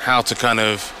how to kind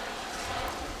of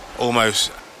almost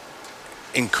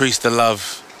increase the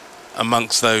love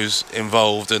amongst those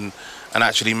involved and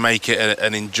actually make it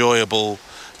an enjoyable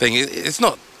thing. It's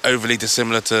not overly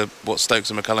dissimilar to what Stokes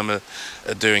and McCullum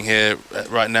are doing here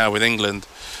right now with England,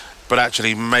 but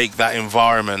actually make that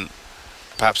environment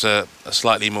perhaps a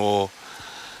slightly more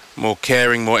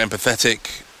caring, more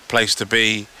empathetic place to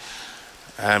be.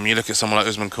 You look at someone like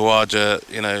Usman Khawaja,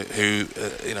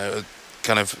 who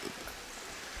kind of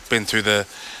been through the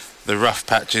rough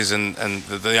patches and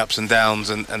the ups and downs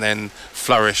and then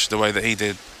flourish the way that he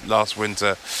did last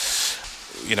winter,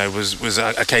 was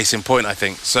a case in point, I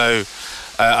think. So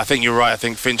I think you're right. I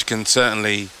think Finch can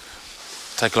certainly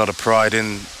take a lot of pride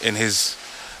in his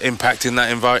impact in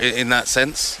that in that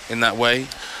sense, in that way.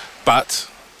 But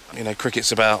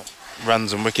cricket's about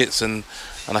runs and wickets, and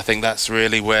I think that's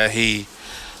really where he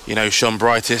shone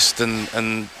brightest,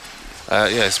 and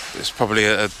it's probably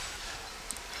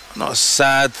not a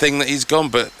sad thing that he's gone,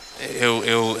 but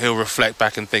he'll reflect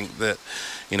back and think that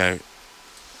it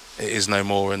is no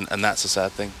more, and that's a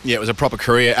sad thing. Yeah, it was a proper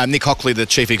career. Nick Hockley, the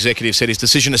chief executive, said his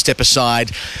decision to step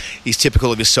aside is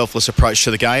typical of his selfless approach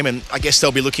to the game, and I guess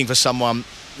they'll be looking for someone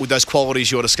with those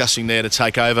qualities you're discussing there to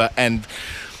take over, and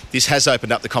this has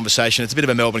opened up the conversation. It's a bit of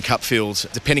a Melbourne Cup field.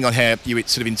 Depending on how you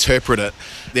sort of interpret it,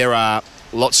 there are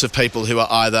lots of people who are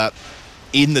either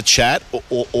in the chat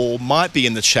or might be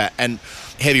in the chat, and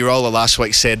Heavy Roller last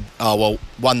week said, oh, well,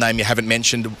 one name you haven't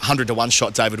mentioned, 100-to-1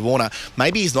 shot, David Warner.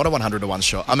 Maybe he's not a 100-to-1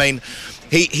 shot. I mean,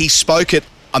 he spoke at,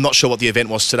 I'm not sure what the event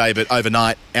was today, but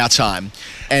overnight, our time,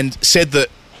 and said that,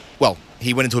 well,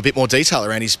 he went into a bit more detail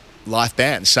around his life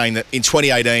ban, saying that in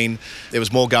 2018 there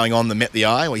was more going on than met the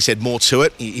eye. Well, he said more to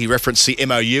it. He referenced the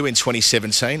MOU in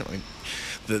 2017. I mean,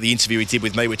 the interview he did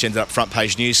with me, which ended up front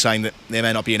page news, saying that there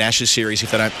may not be an Ashes series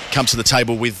if they don't come to the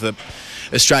table with the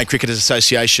Australian Cricketers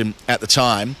Association at the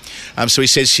time. So he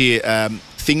says here,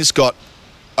 things got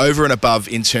over and above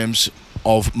in terms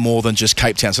of more than just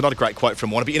Cape Town. So not a great quote from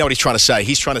Warner, but you know what he's trying to say.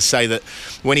 He's trying to say that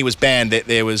when he was banned, that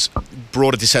there was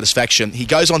broader dissatisfaction. He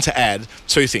goes on to add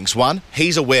two things. One,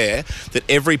 he's aware that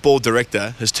every board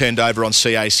director has turned over on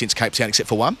CA since Cape Town except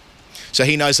for one. So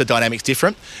he knows the dynamic's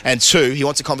different. And two, he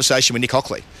wants a conversation with Nick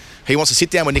Hockley. He wants to sit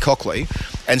down with Nick Hockley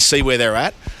and see where they're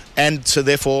at, and to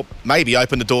therefore maybe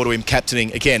open the door to him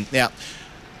captaining again. Now,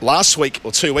 last week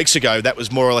or 2 weeks ago, that was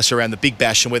more or less around the Big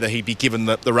Bash and whether he'd be given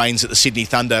the reins at the Sydney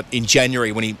Thunder in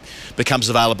January when he becomes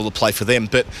available to play for them.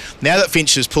 But now that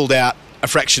Finch has pulled out a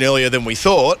fraction earlier than we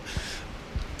thought,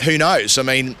 who knows? I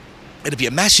mean, it'd be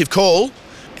a massive call.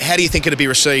 How do you think it'd be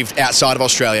received outside of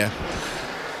Australia?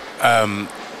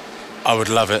 I would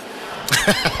love it.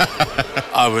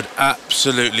 I would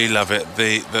absolutely love it.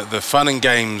 The fun and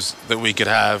games that we could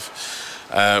have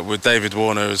with David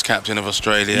Warner as captain of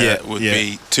Australia would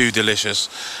be too delicious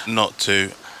not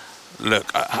to. Look,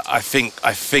 I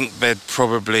think there'd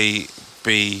probably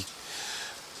be,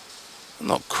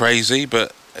 not crazy,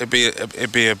 but it'd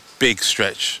be a big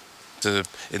stretch to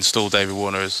install David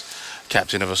Warner as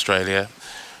captain of Australia.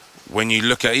 When you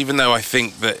look at, even though I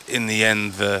think that in the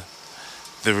end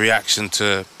the reaction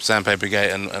to Sandpaper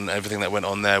Gate and everything that went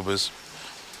on there was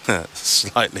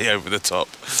slightly over the top,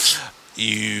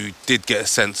 you did get a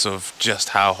sense of just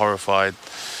how horrified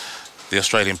the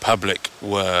Australian public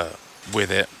were with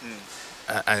it,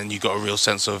 and you got a real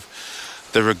sense of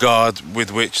the regard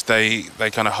with which they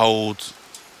kind of hold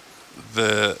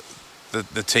the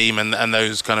team and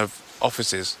those kind of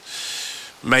offices.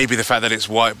 Maybe the fact that it's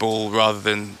white ball rather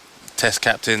than Test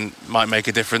captain might make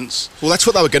a difference. Well, that's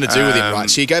what they were going to do with him, right?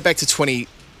 So you go back to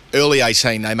early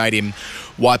 18, they made him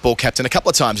white ball captain a couple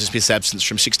of times in Smith's absence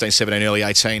from 16, 17, early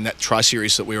 18, that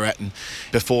tri-series that we were at, and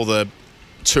before the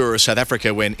tour of South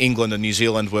Africa when England and New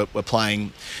Zealand were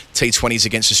playing T20s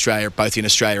against Australia, both in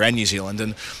Australia and New Zealand.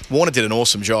 And Warner did an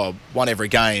awesome job, won every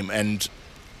game, and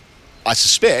I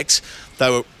suspect they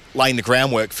were laying the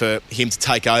groundwork for him to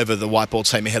take over the white ball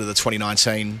team ahead of the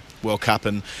 2019 World Cup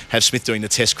and have Smith doing the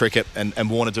Test cricket and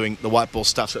Warner doing the white ball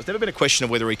stuff. So it's never been a question of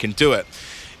whether he can do it.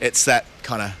 It's that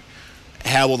kind of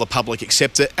how will the public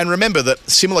accept it. And remember that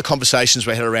similar conversations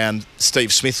were had around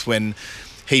Steve Smith when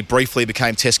he briefly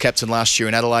became Test captain last year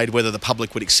in Adelaide, whether the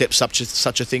public would accept such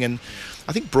a thing. And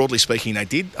I think broadly speaking they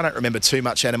did. I don't remember too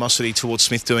much animosity towards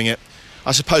Smith doing it.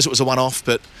 I suppose it was a one-off,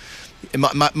 but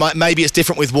maybe it's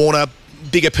different with Warner.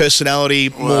 Bigger personality,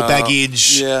 more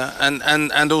baggage. Yeah,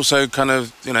 and also kind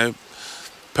of,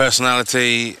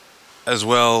 personality as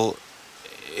well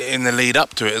in the lead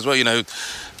up to it as well, Yeah.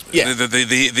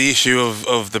 The issue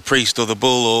of the priest or the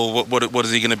bull or what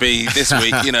is he going to be this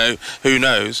week, who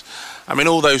knows. I mean,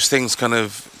 all those things kind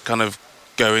of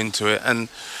go into it, and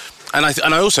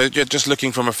I also, just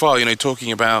looking from afar,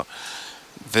 talking about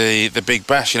the Big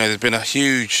Bash, there's been a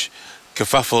huge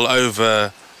kerfuffle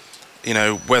over,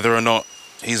 whether or not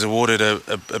he's awarded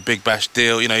a Big Bash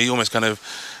deal. He almost kind of,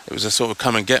 it was a sort of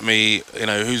come and get me,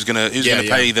 who's gonna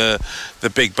pay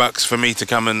the big bucks for me to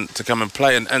come and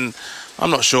play, and I'm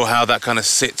not sure how that kind of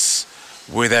sits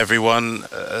with everyone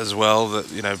as well.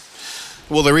 That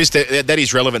Well, there is that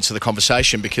is relevant to the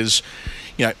conversation because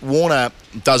Warner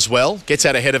does well, gets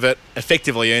out ahead of it,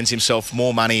 effectively earns himself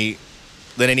more money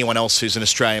than anyone else who's an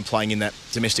Australian playing in that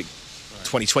domestic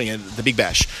 2020, the Big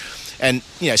Bash. And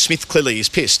Smith clearly is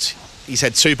pissed. He's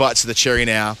had 2 bites of the cherry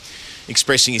now,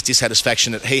 expressing his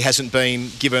dissatisfaction that he hasn't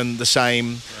been given the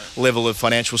same level of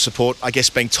financial support, I guess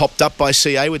being topped up by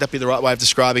CA, would that be the right way of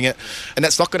describing it? And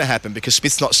that's not going to happen because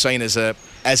Smith's not seen as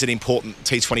an important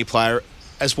T20 player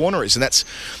as Warner is, and that's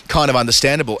kind of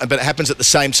understandable. But it happens at the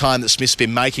same time that Smith's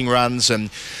been making runs and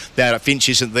that Finch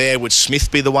isn't there. Would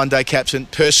Smith be the one-day captain?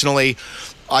 Personally,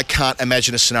 I can't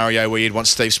imagine a scenario where you'd want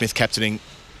Steve Smith captaining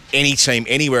any team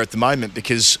anywhere at the moment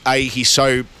because he's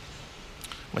so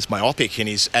myopic in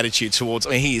his attitude towards.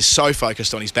 He is so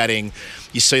focused on his batting.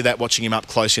 You see that watching him up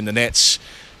close in the nets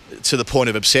to the point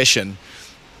of obsession.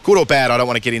 Good or bad, I don't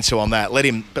want to get into on that. Let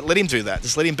him do that.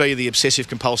 Just let him be the obsessive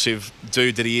compulsive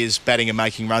dude that he is, batting and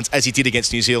making runs as he did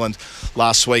against New Zealand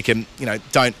last week, and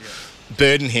don't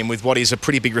burden him with what is a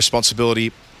pretty big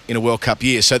responsibility in a World Cup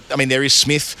year. So there is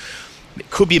Smith.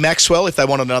 It could be Maxwell if they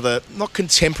want another, not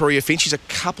contemporary of Finch. He's a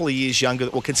couple of years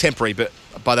younger, well, contemporary, but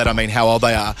by that I mean how old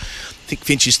they are. I think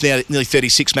Finch is now nearly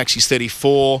 36, Max is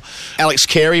 34. Alex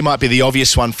Carey might be the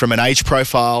obvious one from an age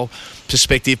profile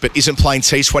perspective, but isn't playing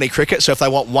T20 cricket. So if they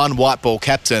want one white ball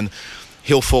captain,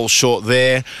 he'll fall short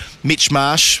there. Mitch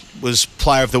Marsh was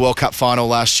player of the World Cup final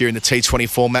last year in the T20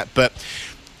 format, but,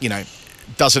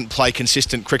 doesn't play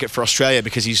consistent cricket for Australia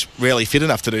because he's rarely fit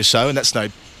enough to do so, and that's no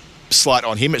slight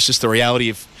on him. It's just the reality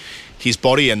of his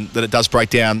body and that it does break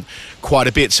down quite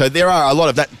a bit. So there are a lot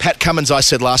of that. Pat Cummins, I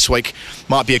said last week,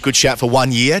 might be a good shout for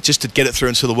 1 year just to get it through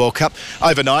into the World Cup.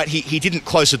 Overnight, he didn't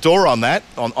close the door on that,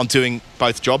 on doing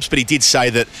both jobs, but he did say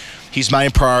that his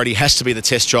main priority has to be the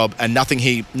Test job and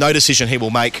no decision he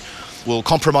will make will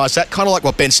compromise that. Kind of like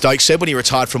what Ben Stokes said when he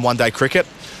retired from one-day cricket.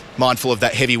 Mindful of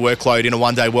that heavy workload in a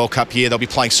one-day World Cup year. They'll be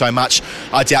playing so much.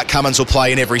 I doubt Cummins will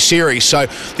play in every series. So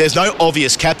there's no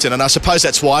obvious captain, and I suppose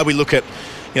that's why we look at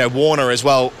Warner as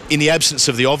well. In the absence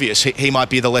of the obvious, he might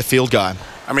be the left field guy.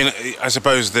 I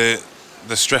suppose the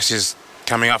stress is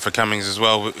coming up for Cummins as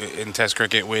well in Test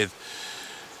cricket with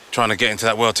trying to get into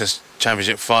that World Test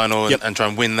Championship final and try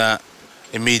and win that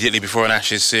immediately before an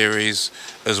Ashes series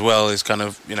as well is kind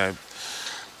of,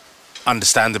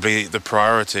 understandably the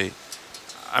priority.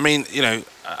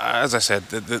 As I said,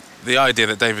 the idea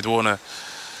that David Warner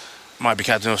might be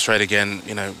captain of Australia again,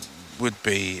 would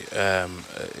be,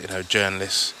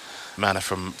 journalist manna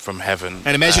from heaven.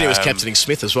 And imagine he was captaining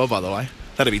Smith as well, by the way.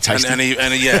 That'd be tasty.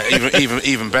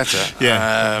 Even better.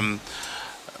 Yeah.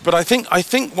 But I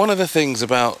think one of the things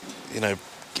about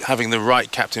having the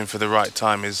right captain for the right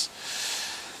time is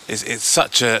it's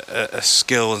such a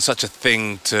skill and such a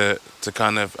thing to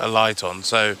kind of alight on.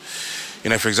 So,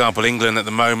 for example, England at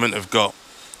the moment have got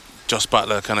Joss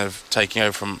Buttler kind of taking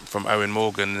over from Owen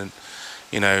Morgan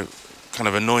and, kind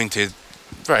of anointed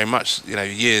very much,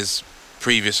 years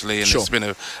previously. And It's been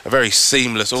a very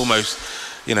seamless, almost,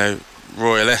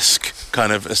 Royal-esque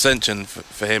kind of ascension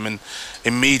for him. And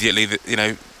immediately,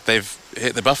 they've they've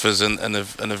hit the buffers and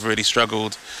have really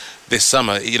struggled this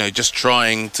summer. You know, just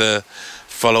trying to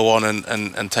follow on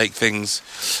and take things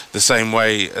the same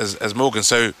way as Morgan.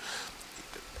 So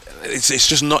it's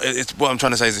just not. It's what I'm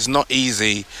trying to say is it's not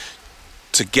easy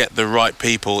to get the right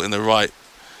people in the right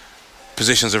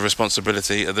positions of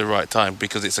responsibility at the right time,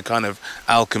 because it's a kind of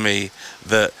alchemy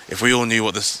that if we all knew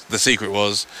what the secret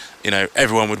was, you know,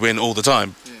 everyone would win all the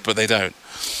time, but they don't.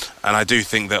 And I do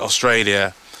think that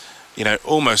Australia, you know,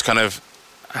 almost kind of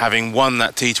having won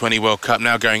that T20 World Cup,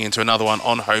 now going into another one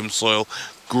on home soil,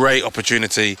 great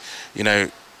opportunity, you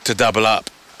know, to double up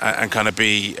and kind of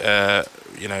be,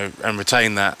 you know, and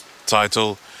retain that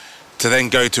title. To then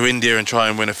go to India and try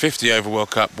and win a 50-over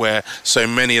World Cup, where so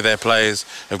many of their players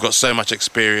have got so much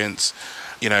experience,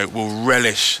 you know, will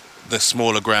relish the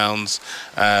smaller grounds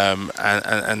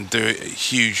and do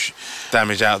huge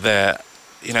damage out there.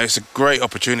 You know, it's a great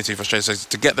opportunity for Australia. So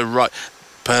to get the right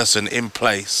person in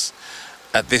place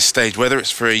at this stage, whether it's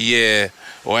for a year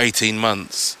or 18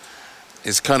 months,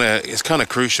 is kind of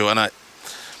crucial. And I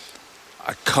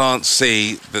can't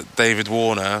see that David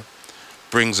Warner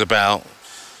brings about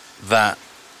that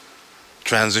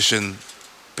transition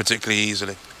particularly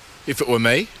easily. If it were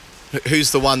me,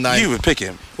 who's the one name? You would pick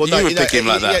him. Well, you would pick him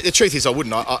like that. Yeah, the truth is, I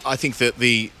wouldn't. I think that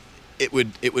it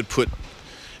would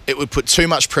put too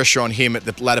much pressure on him at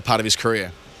the latter part of his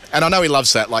career. And I know he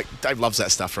loves that. Like, Dave loves that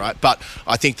stuff, right? But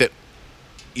I think that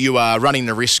you are running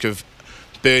the risk of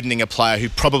burdening a player who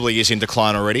probably is in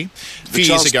decline already. A few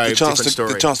years ago, different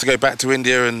story. The chance to go back to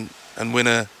India and win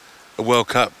a World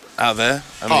Cup out there.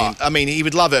 I mean, he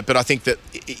would love it, but I think that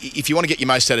if you want to get your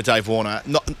most out of Dave Warner,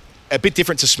 not a bit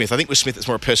different to Smith. I think with Smith it's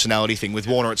more a personality thing. With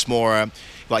Warner, it's more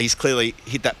like he's clearly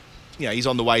hit that. You know, he's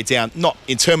on the way down, not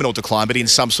in terminal decline, but in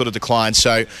some sort of decline.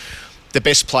 So the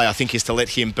best play, I think, is to let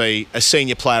him be a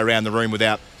senior player around the room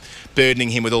without burdening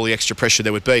him with all the extra pressure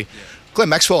there would be. Yeah. Glenn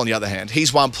Maxwell, on the other hand,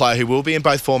 he's one player who will be in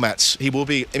both formats. He will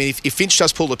be. I mean, if Finch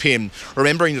does pull the pin,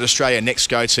 remembering that Australia next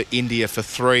go to India for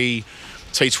 3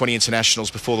 T20 internationals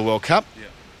before the World Cup,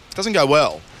 doesn't go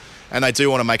well, and they do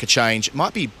want to make a change. It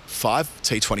might be 5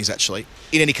 T20s actually.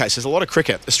 In any case, there's a lot of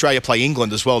cricket. Australia play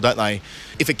England as well, don't they?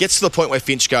 If it gets to the point where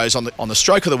Finch goes on the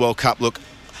stroke of the World Cup, look,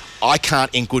 I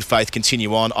can't in good faith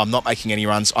continue on. I'm not making any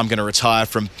runs. I'm going to retire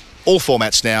from all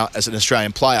formats now as an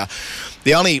Australian player.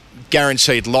 The only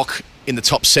guaranteed lock in the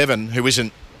top 7 who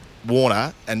isn't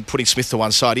Warner and putting Smith to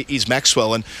one side is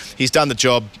Maxwell, and he's done the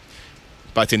job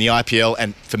both in the IPL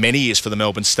and for many years for the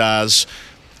Melbourne Stars.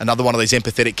 Another one of these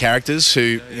empathetic characters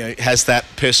who you know, has that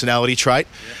personality trait.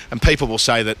 And people will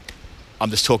say that I'm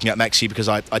just talking about Maxi because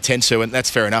I tend to, and that's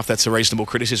fair enough. That's a reasonable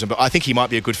criticism. But I think he might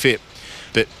be a good fit.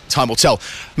 But time will tell.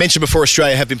 Mentioned before,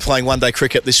 Australia have been playing one-day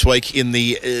cricket this week in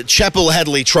the Chappell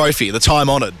Hadley Trophy, the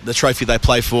time-honoured, the trophy they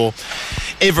play for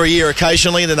every year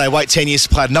occasionally, and then they wait 10 years to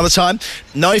play it another time.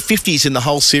 No 50s in the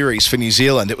whole series for New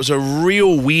Zealand. It was a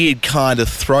real weird kind of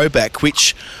throwback,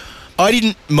 which I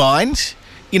didn't mind.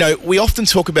 You know, we often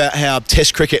talk about how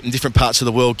Test cricket in different parts of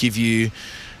the world give you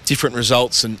different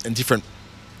results and different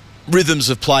rhythms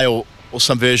of play or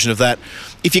some version of that.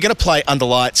 If you're going to play under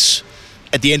lights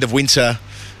at the end of winter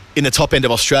in the top end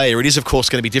of Australia, it is of course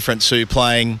going to be different to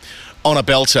playing on a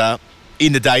belter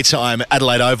in the daytime at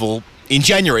Adelaide Oval in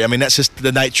January. I mean, that's just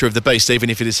the nature of the beast, even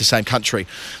if it is the same country.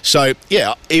 So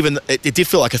yeah, even it did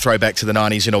feel like a throwback to the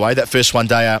 90s in a way. That first one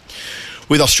day out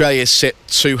with Australia set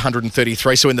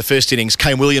 233. So in the first innings,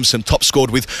 Kane Williamson top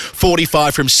scored with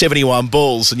 45 from 71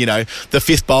 balls. And, you know, the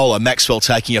fifth bowler, Maxwell,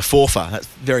 taking a fourfer. That's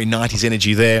very 90s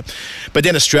energy there. But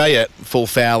then Australia fall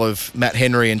foul of Matt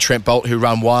Henry and Trent Bolt, who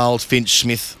run wild. Finch,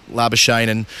 Smith, Labuschagne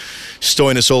and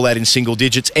Stoinis all out in single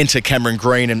digits. Enter Cameron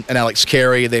Green and Alex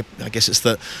Carey. I guess it's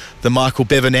the Michael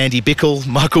Bevan, Andy Bickle,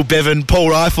 Michael Bevan, Paul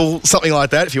Rifle, something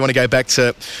like that, if you want to go back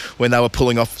to when they were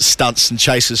pulling off stunts and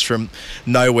chases from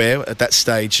nowhere. At that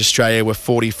stage, Australia were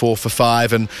 44 for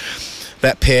 5, and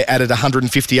that pair added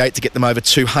 158 to get them over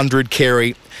 200.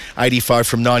 Carey, 85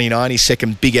 from 99, his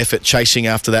second big effort chasing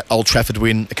after that Old Trafford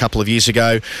win a couple of years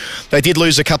ago. They did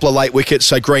lose a couple of late wickets,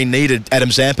 so Green needed Adam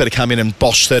Zampa to come in and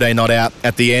bosh 13 not out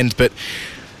at the end, but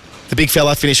the big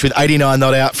fella finished with 89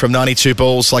 not out from 92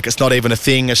 balls, like it's not even a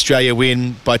thing. Australia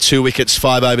win by 2 wickets,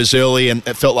 5 overs early, and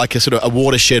it felt like a sort of a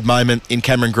watershed moment in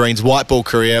Cameron Green's white ball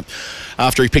career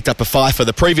after he picked up a fifer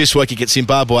the previous week against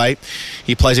Zimbabwe.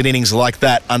 He plays an innings like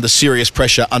that under serious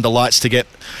pressure, under lights, to get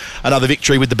another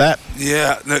victory with the bat.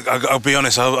 Yeah, look, I'll be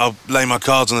honest, I'll lay my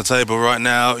cards on the table right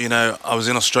now. You know, I was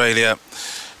in Australia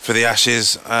for the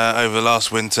Ashes over the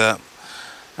last winter,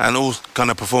 and all kind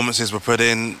of performances were put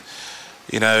in.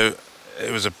 You know,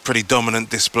 it was a pretty dominant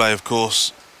display, of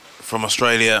course, from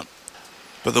Australia.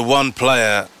 But the one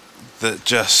player that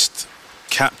just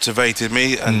captivated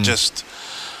me and just,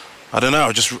 I don't know,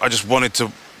 I just wanted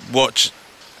to watch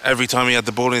every time he had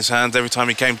the ball in his hands, every time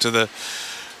he came to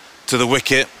the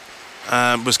wicket,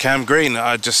 was Cam Green.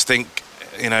 I just think,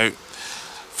 you know,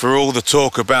 for all the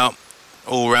talk about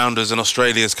all-rounders and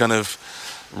Australia's kind of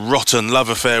rotten love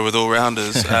affair with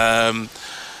all-rounders,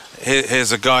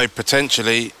 here's a guy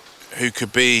potentially who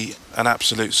could be an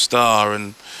absolute star,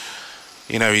 and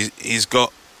you know, he's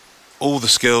got all the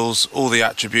skills, all the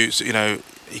attributes. You know,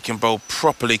 he can bowl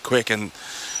properly quick, and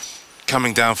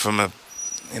coming down from a,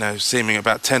 you know, seeming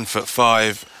about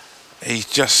 10'5", he's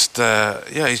just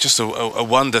he's just a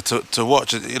wonder to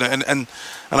watch. You know, and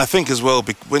I think as well,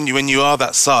 when you are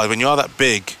that size, when you are that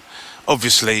big,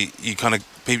 obviously you kind of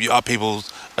people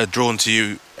are drawn to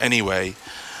you anyway.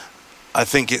 I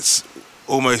think it's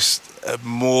almost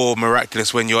more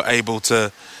miraculous when you're able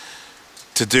to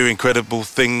do incredible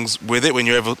things with it, when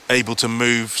you're able to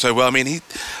move so well. I mean,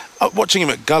 watching him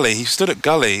at Gully, he stood at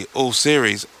Gully all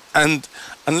series, and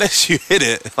unless you hit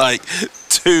it like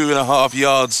 2.5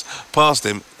 yards past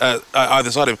him, either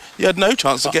side of him, you had no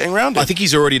chance of getting around him. I think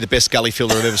he's already the best Gully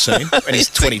fielder I've ever seen, and he's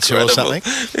 22 incredible. or something.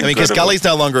 I mean, because Gully's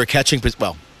no longer a catching,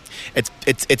 well,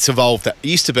 it's evolved. It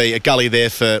used to be a gully there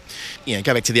for, you know,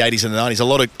 go back to the 80s and the 90s.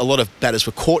 A lot of batters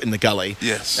were caught in the gully.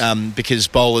 Yes. Because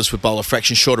bowlers would bowl a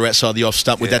fraction shorter outside the off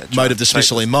stump with that mode of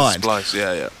dismissal in mind. Splice,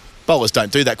 yeah. Bowlers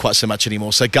don't do that quite so much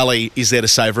anymore. So Gully is there to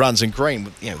save runs, and Green,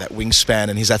 with, you know, that wingspan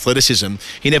and his athleticism,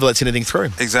 he never lets anything through.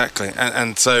 Exactly,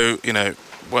 and so, you know,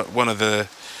 one of the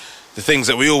things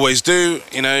that we always do,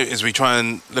 you know, is we try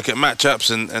and look at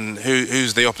matchups and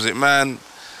who's the opposite man.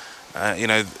 You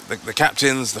know, the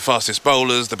captains, the fastest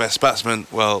bowlers, the best batsmen.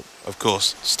 Well, of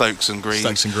course, Stokes and Green.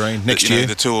 Next year.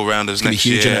 The two all-rounders next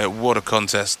year. What a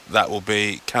contest that will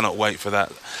be. Cannot wait for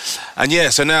that. And yeah,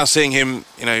 so now seeing him,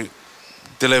 you know,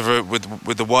 deliver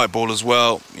with the white ball as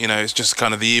well, you know, it's just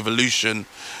kind of the evolution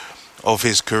of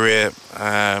his career.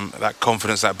 That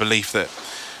confidence, that belief that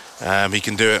he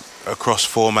can do it across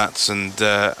formats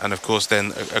and of course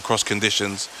then across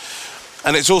conditions.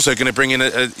 And it's also going to bring in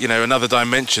another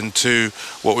dimension to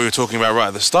what we were talking about right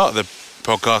at the start of the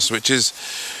podcast, which is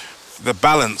the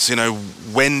balance. You know,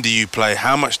 when do you play?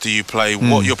 How much do you play?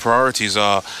 What your priorities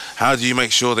are? How do you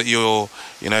make sure that you're,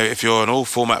 you know, if you're an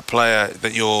all-format player,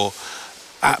 that you're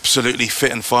absolutely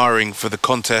fit and firing for the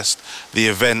contest, the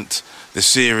event, the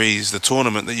series, the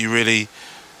tournament that you really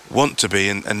want to be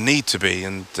and need to be.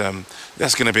 And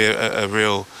that's going to be a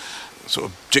real sort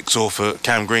of jigsaw for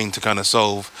Cam Green to kind of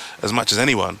solve as much as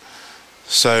anyone.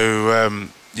 So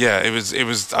it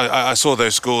was. I saw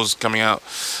those scores coming out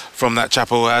from that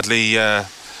Chappell Hadley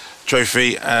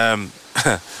trophy.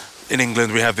 In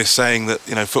England, we have this saying that,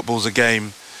 you know, football's a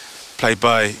game played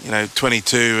by, you know,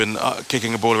 22 and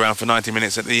kicking a ball around for 90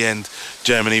 minutes. At the end,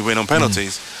 Germany win on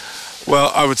penalties.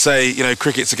 Well, I would say, you know,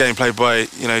 cricket's a game played by,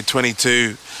 you know,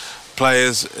 22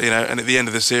 players, you know, and at the end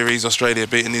of the series, Australia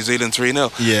beating New Zealand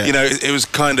 3-0. Yeah. You know, it was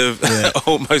kind of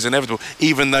almost inevitable,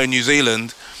 even though New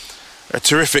Zealand, a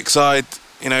terrific side,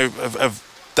 you know, have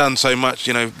done so much.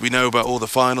 You know, we know about all the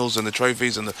finals and the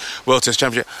trophies and the World Test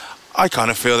Championship. I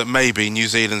kind of feel that maybe New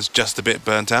Zealand's just a bit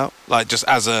burnt out, like just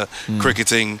as a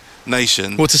cricketing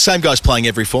nation. Well, it's the same guys playing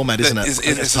every format, isn't it? It's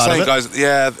the same guys,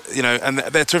 yeah, you know, and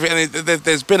they're terrific. And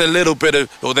there's been a little bit of,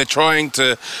 or they're trying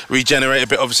to regenerate a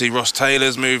bit. Obviously, Ross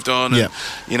Taylor's moved on, and,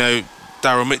 you know,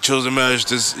 Daryl Mitchell's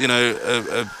emerged as, you know,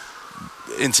 a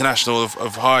international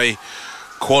of high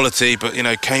quality. But, you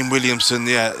know, Kane Williamson,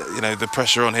 you know, the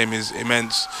pressure on him is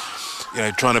immense. You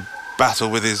know, trying to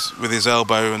battle with his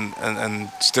elbow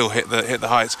and still hit the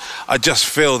heights. I just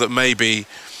feel that maybe,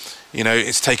 you know,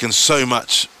 it's taken so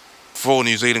much for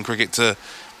New Zealand cricket to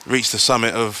reach the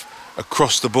summit of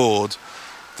across the board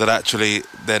that actually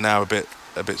they're now a bit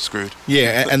screwed.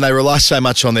 Yeah, and they rely so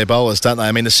much on their bowlers, don't they?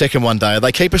 I mean, the second one day,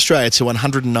 they keep Australia to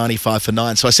 195 for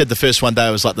 9. So I said the first one day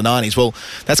was like the 90s. Well,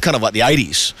 that's kind of like the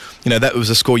 80s. You know, that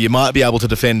was a score you might be able to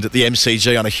defend at the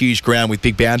MCG on a huge ground with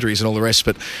big boundaries and all the rest.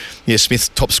 But, yeah, Smith's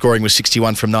top scoring was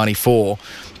 61 from 94.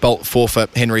 Bolt 4 for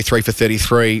Henry, 3 for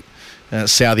 33.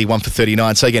 Southey 1 for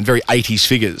 39. So, again, very 80s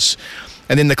figures.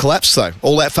 And then the collapse, though,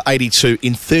 all out for 82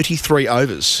 in 33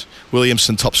 overs.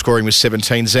 Williamson top scoring was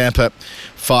 17. Zampa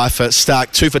 5 for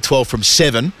Stark, 2 for 12 from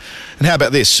 7. And how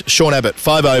about this? Sean Abbott,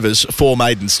 5 overs, 4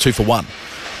 maidens, 2 for 1.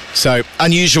 So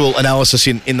unusual analysis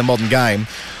in the modern game.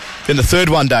 Then the third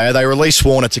one day, they released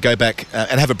Warner to go back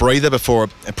and have a breather before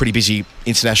a pretty busy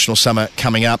international summer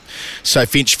coming up. So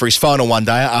Finch, for his final one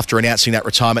day, after announcing that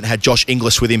retirement, had Josh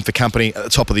Inglis with him for company at the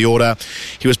top of the order.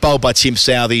 He was bowled by Tim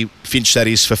Southey. Finch, that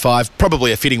is, for 5.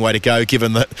 Probably a fitting way to go,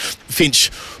 given that Finch,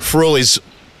 for all his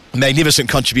magnificent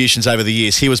contributions over the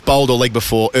years. He was bowled or leg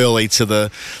before early to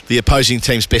the opposing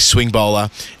team's best swing bowler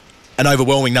an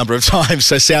overwhelming number of times.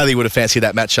 So Southey would have fancied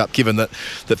that matchup, given that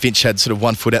Finch had sort of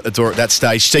 1 foot out the door at that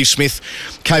stage. Steve Smith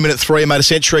came in at 3 and made a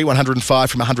century,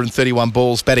 105 from 131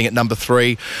 balls, batting at number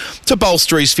 3 to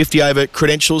bolster his 50-over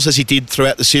credentials, as he did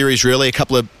throughout the series, really. A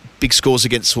couple of big scores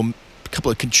against, a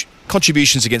couple of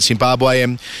contributions against Zimbabwe,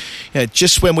 and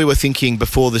just when we were thinking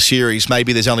before the series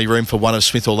maybe there's only room for one of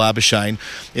Smith or Labuschagne,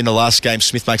 in the last game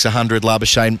Smith makes 100,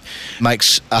 Labuschagne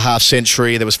makes a half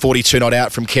century. There was 42 not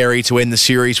out from Carey to end the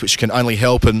series, which can only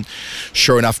help, and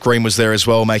sure enough Green was there as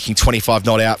well, making 25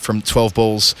 not out from 12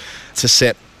 balls to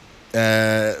set.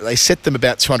 They set them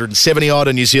about 270 odd,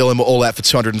 and New Zealand were all out for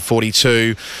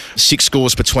 242. 6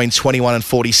 scores between 21 and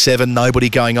 47. Nobody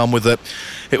going on with it.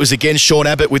 It was again Sean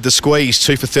Abbott with the squeeze,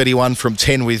 2 for 31 from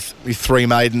 10 with 3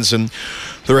 maidens, and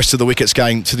the rest of the wickets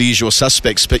going to the usual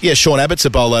suspects. But yeah, Sean Abbott's a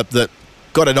bowler that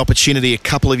got an opportunity a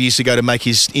couple of years ago to make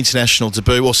his international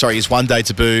debut, his one-day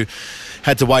debut.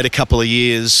 Had to wait a couple of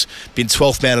years. Been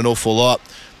 12th man an awful lot.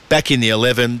 Back in the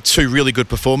 11, 2 really good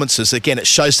performances. Again, it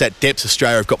shows that depth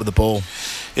Australia have got with the ball.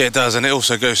 Yeah, it does, and it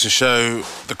also goes to show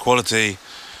the quality,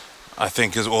 I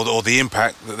think, or the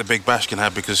impact that the Big Bash can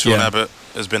have, because Sean Abbott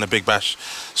has been a Big Bash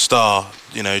star,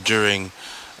 during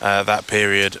that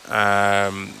period,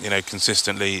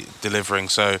 consistently delivering.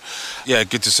 So, yeah,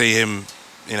 good to see him,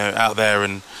 out there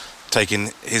and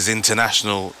taking his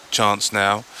international chance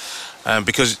now,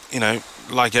 because,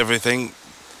 like everything,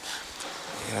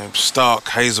 Stark,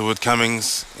 Hazelwood,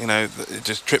 Cummings, it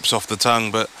just trips off the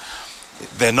tongue, but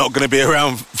they're not going to be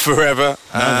around forever.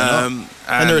 No, they're not.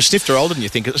 And they're a snifter older than you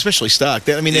think, especially Stark.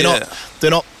 They're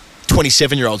not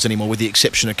 27-year-olds anymore, with the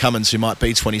exception of Cummins, who might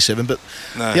be 27, but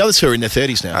the others two are in their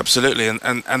 30s now. Absolutely,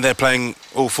 and they're playing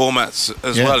all formats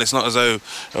as well. It's not as though,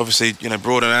 obviously,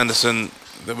 Broad and Anderson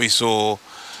that we saw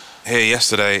here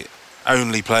yesterday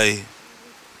only play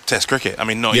Test cricket. I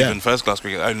mean, not even first-class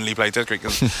cricket, only play Test cricket,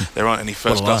 because there aren't any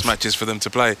first-class matches for them to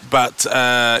play. But,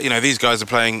 these guys are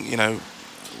playing,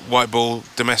 white ball,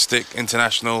 domestic,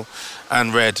 international,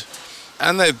 and red.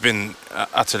 And they've been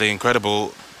utterly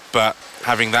incredible, but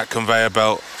having that conveyor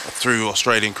belt through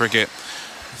Australian cricket,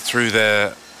 through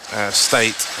their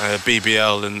state,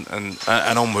 BBL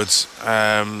and onwards,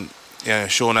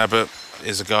 Sean Abbott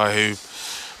is a guy who,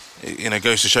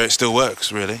 goes to show it still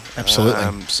works, really. Absolutely.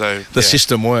 The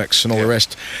system works and all the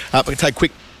rest. We can take a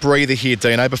quick breather here,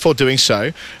 Dino. Before doing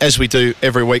so, as we do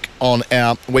every week on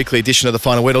our weekly edition of The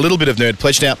Final Word, a little bit of Nerd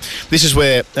Pledge. Now, this is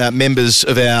where members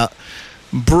of our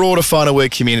broader Final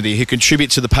Word community who contribute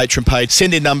to the Patreon page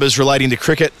send in numbers relating to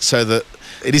cricket, so that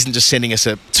it isn't just sending us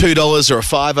a $2 or a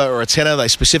 $5 or a $10. They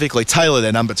specifically tailor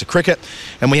their number to cricket,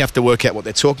 and we have to work out what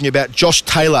they're talking about. Josh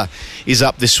Taylor is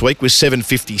up this week with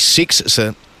 756. It's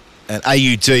an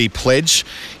AUD pledge.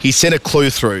 He sent a clue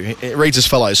through. It reads as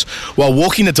follows: while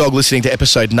walking the dog listening to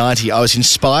episode 90, I was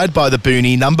inspired by the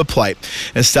Booney number plate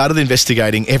and started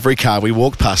investigating every car we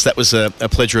walked past. That was a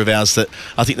pleasure of ours. That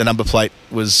I think the number plate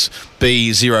was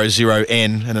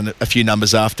B00N and then a few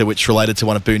numbers after, which related to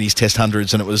one of Booney's Test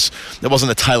hundreds, and it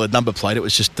wasn't a tailored number plate. It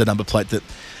was just the number plate that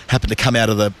happened to come out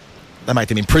of the. They make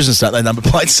them in prisons, don't they, number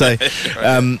plates? So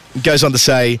goes on to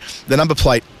say the number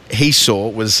plate he saw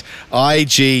was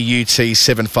IGUT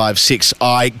 756.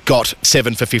 I got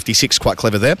 7 for 56. Quite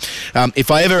clever there. If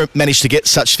I ever managed to get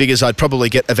such figures, I'd probably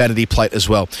get a vanity plate as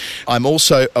well. I'm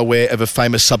also aware of a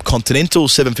famous subcontinental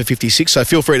 7 for 56, so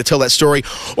feel free to tell that story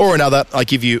or another. I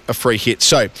give you a free hit.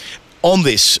 So on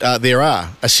this, there are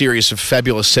a series of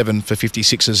fabulous 7 for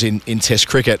 56s in Test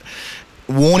cricket.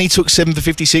 Warney took 7 for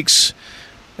 56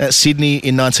 at Sydney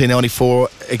in 1994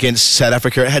 against South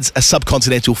Africa. It had a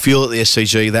subcontinental feel at the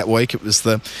SCG that week. It was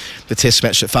the Test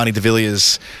match that Fani de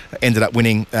Villiers ended up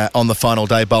winning on the final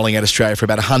day, bowling out Australia for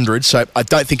about 100. So I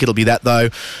don't think it'll be that, though.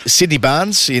 Sydney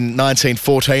Barnes in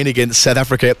 1914 against South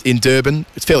Africa in Durban.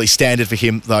 It's fairly standard for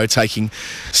him, though, taking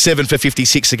 7 for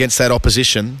 56 against that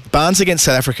opposition. Barnes against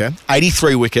South Africa,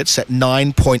 83 wickets at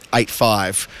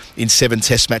 9.85 in 7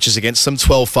 Test matches against them,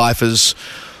 12 fifers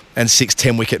and 6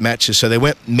 10-wicket matches. So there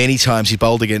weren't many times he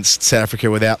bowled against South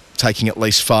Africa without taking at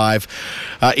least 5.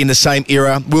 In the same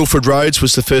era, Wilfred Rhodes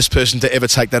was the first person to ever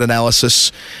take that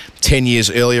analysis 10 years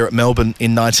earlier at Melbourne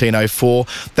in 1904.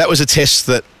 That was a test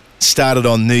that started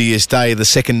on New Year's Day, the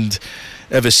second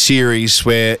of a series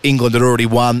where England had already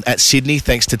won at Sydney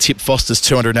thanks to Tip Foster's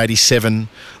 287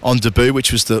 on debut,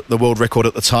 which was the world record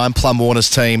at the time. Plum Warner's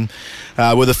team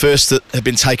were the first that had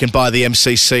been taken by the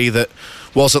MCC that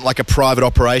wasn't like a private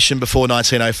operation before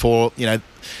 1904.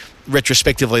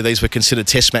 Retrospectively, these were considered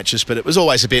Test matches, but it was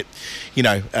always a bit, they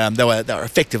were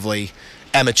effectively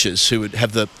amateurs who would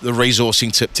have the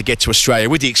resourcing to get to Australia,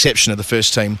 with the exception of the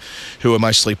first team who were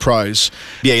mostly pros.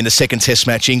 Yeah, in the second test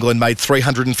match, England made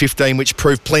 315, which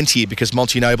proved plenty because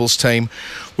Monty Noble's team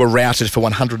were routed for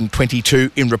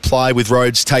 122 in reply, with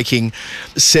Rhodes taking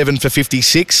 7 for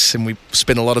 56. And we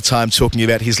spent a lot of time talking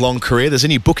about his long career. There's a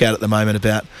new book out at the moment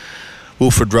about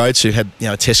Wilfred Rhodes, who had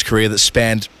a test career that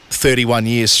spanned 31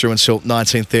 years through until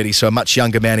 1930, so a much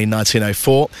younger man in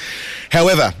 1904.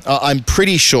 However, I'm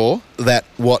pretty sure that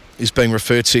what is being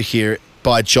referred to here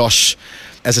by Josh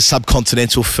as a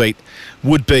subcontinental feat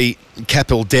would be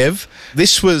Kapil Dev.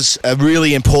 This was a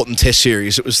really important test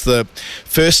series. It was the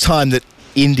first time that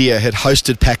India had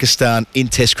hosted Pakistan in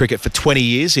test cricket for 20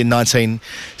 years in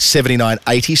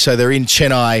 1979-80, so they're in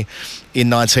Chennai in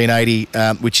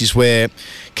 1980, which is where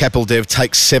Kapil Dev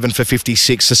takes 7 for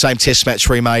 56, the same test match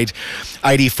where he made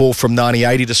 84 from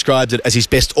 98. He described it as his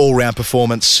best all-round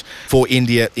performance for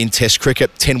India in test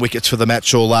cricket, 10 wickets for the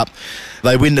match all up.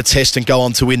 They win the test and go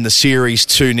on to win the series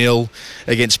 2-0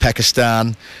 against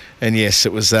Pakistan. And yes,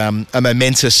 it was a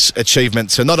momentous achievement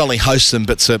to not only host them,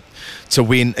 but to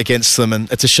win against them.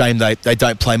 And it's a shame they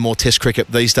don't play more test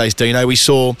cricket these days, Dino. We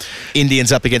saw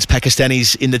Indians up against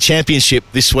Pakistanis in the championship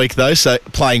this week, though, so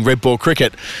playing red ball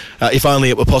cricket. If only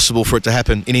it were possible for it to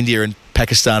happen in India and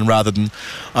Pakistan rather than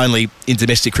only in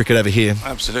domestic cricket over here.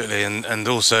 Absolutely. And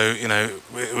also,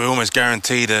 we're almost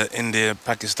guaranteed a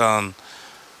India-Pakistan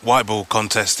white ball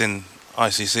contest in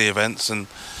ICC events. And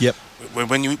yep.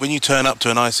 When you turn up to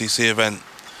an ICC event,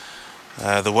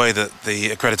 the way that the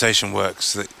accreditation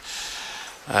works, that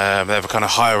they have a kind of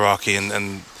hierarchy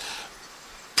and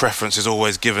preference is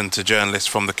always given to journalists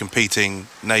from the competing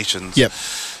nations. Yep.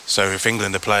 So if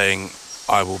England are playing,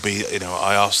 I will be,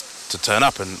 I asked to turn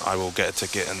up and I will get a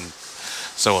ticket and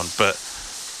so on. But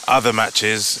other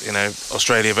matches,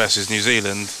 Australia versus New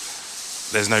Zealand,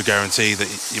 there's no guarantee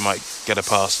that you might get a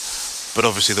pass. But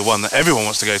obviously the one that everyone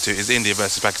wants to go to is India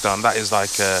versus Pakistan. That is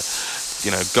like a,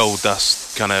 gold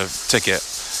dust kind of ticket.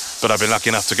 But I've been lucky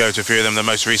enough to go to a few of them, the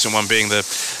most recent one being the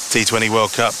T20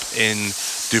 World Cup in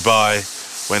Dubai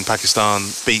when Pakistan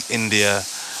beat India,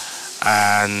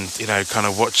 and, kind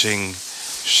of watching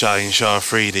Shaheen Shah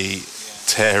Afridi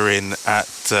tear in at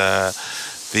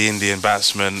the Indian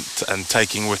batsman and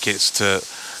taking wickets to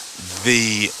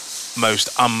the most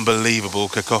unbelievable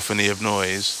cacophony of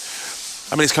noise.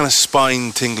 I mean, it's kind of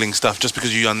spine-tingling stuff just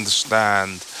because you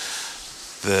understand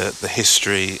the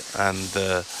history and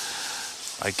the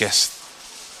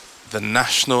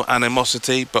national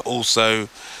animosity, but also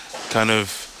kind of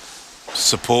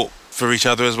support for each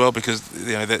other as well, because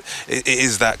that it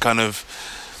is that kind of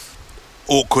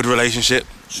awkward relationship,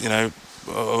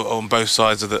 on both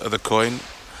sides of the coin.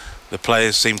 The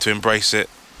players seem to embrace it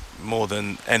more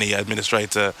than any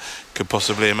administrator could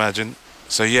possibly imagine.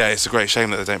 So yeah, it's a great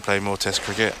shame that they don't play more Test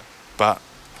cricket, but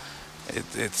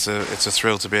it's a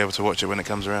thrill to be able to watch it when it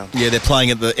comes around. Yeah, they're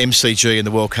playing at the MCG in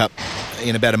the World Cup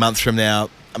in about a month from now.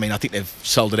 I mean, I think they've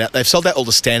sold it out. They've sold out all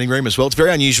the standing room as well. It's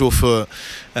very unusual for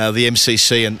the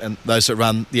MCC and those that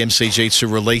run the MCG to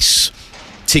release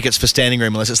tickets for standing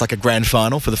room unless it's like a grand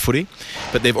final for the footy.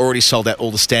 But they've already sold out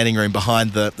all the standing room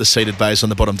behind the seated bays on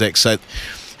the bottom deck. So,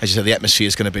 as you said, the atmosphere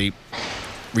is going to be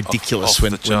ridiculous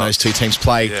when those two teams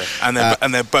play. Yeah.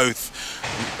 And they're both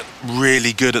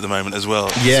really good at the moment as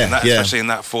well. Yeah, especially in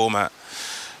that format.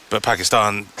 But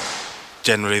Pakistan,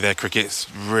 generally their cricket's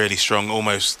really strong,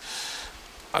 almost,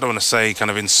 I don't want to say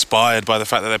kind of inspired by the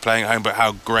fact that they're playing at home, but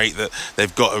how great that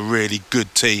they've got a really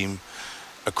good team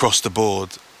across the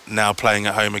board now playing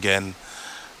at home again,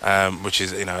 which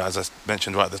is, as I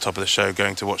mentioned right at the top of the show,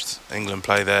 going to watch England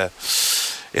play there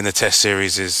in the Test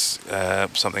series is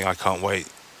something I can't wait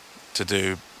to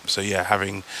do. So yeah,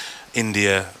 having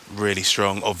India really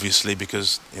strong, obviously,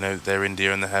 because they're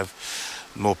India and they have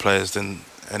more players than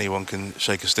anyone can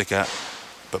shake a stick at.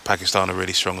 But Pakistan are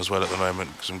really strong as well at the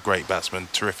moment. Some great batsmen,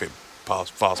 terrific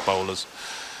fast bowlers.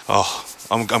 Oh,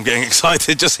 I'm getting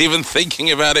excited just even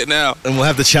thinking about it now. And we'll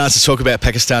have the chance to talk about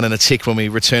Pakistan in a tick when we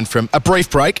return from a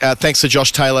brief break. Thanks to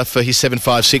Josh Taylor for his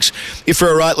 756. If we're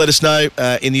all right, let us know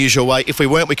in the usual way. If we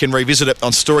weren't, we can revisit it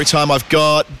on Storytime. I've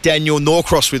got Daniel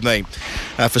Norcross with me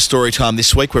for Storytime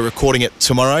this week. We're recording it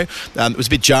tomorrow. It was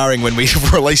a bit jarring when we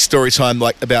released Storytime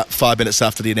like about 5 minutes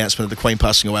after the announcement of the Queen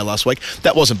passing away last week.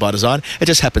 That wasn't by design. It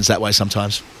just happens that way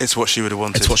sometimes. It's what she would have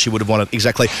wanted. It's what she would have wanted,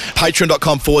 exactly.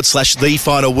 Patreon.com/The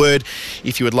Final Word.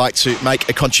 If you would like to make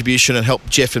a contribution and help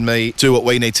Jeff and me do what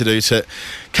we need to do to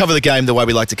cover the game the way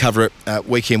we like to cover it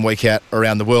week in, week out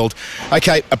around the world.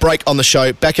 Okay, a break on the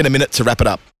show. Back in a minute to wrap it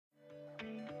up.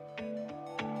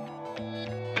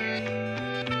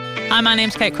 Hi, my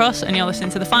name's Kate Cross and you're listening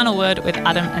to The Final Word with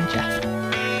Adam and Jeff.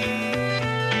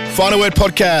 Final Word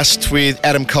podcast with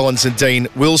Adam Collins and Dean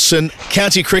Wilson.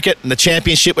 County cricket and the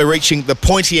championship, we're reaching the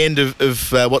pointy end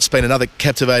of what's been another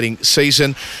captivating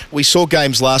season. We saw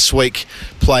games last week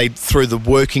played through the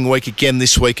working week, again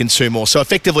this week and two more. So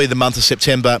effectively the month of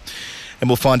September, and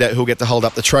we'll find out who'll get to hold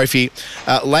up the trophy.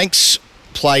 Lancs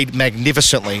played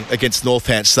magnificently against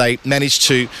Northants. They managed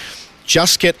to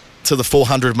just get to the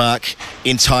 400 mark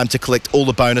in time to collect all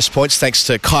the bonus points, thanks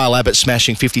to Kyle Abbott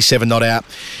smashing 57 not out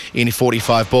in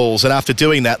 45 balls. And after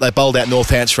doing that, they bowled out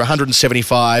Northants for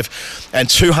 175 and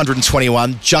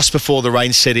 221 just before the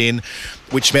rain set in,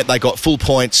 which meant they got full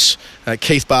points.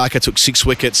 Keith Barker took 6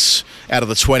 wickets out of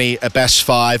the 20, Abbas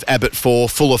 5, Abbott 4,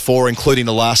 Fuller 4, including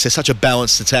the last. They're such a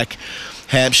balanced attack,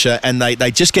 Hampshire, and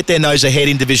they just get their nose ahead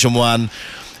in Division 1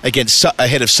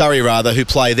 ahead of Surrey, who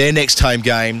play their next home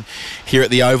game here at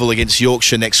the Oval against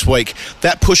Yorkshire next week.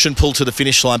 That push and pull to the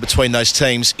finish line between those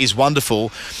teams is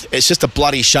wonderful. It's just a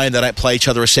bloody shame they don't play each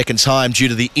other a second time due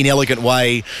to the inelegant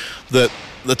way that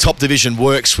the top division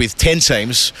works with 10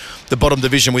 teams, the bottom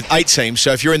division with 8 teams.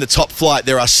 So if you're in the top flight,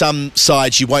 there are some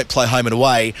sides you won't play home and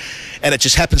away, and it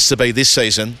just happens to be this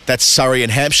season, that's Surrey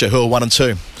and Hampshire, who are 1 and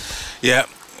 2. Yeah.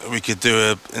 We could do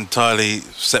an entirely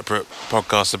separate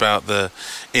podcast about the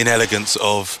inelegance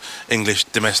of English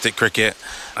domestic cricket,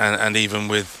 and even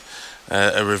with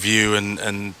a review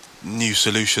and new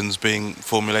solutions being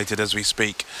formulated as we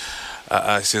speak.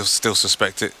 I still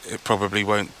suspect it probably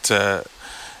won't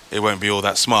be all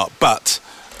that smart. But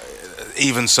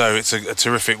even so, it's a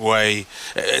terrific way.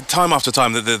 Time after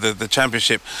time, the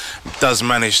championship does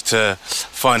manage to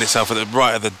find itself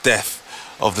right at the death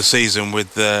of the season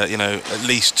with at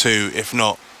least 2, if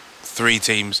not 3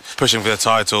 teams pushing for the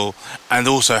title, and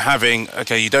also having,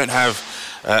 you don't have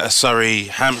a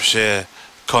Surrey-Hampshire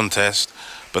contest,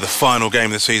 but the final game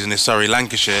of the season is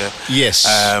Surrey-Lancashire, yes,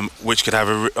 which could have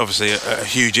obviously a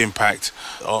huge impact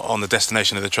on the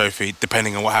destination of the trophy,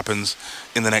 depending on what happens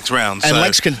in the next round. And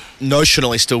Lancs can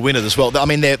notionally still win it as well. I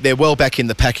mean, they're well back in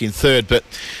the pack in third, but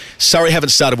Surrey haven't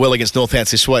started well against Northants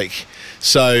this week.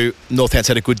 So Northants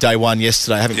had a good day 1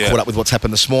 yesterday. I haven't caught up with what's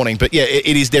happened this morning. But yeah,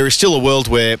 there is still a world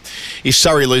where if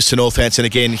Surrey lose to Northants, and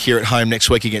again here at home next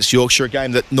week against Yorkshire, a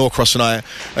game that Norcross and I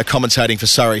are commentating for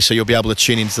Surrey, so you'll be able to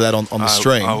tune into that on the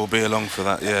stream. I will be along for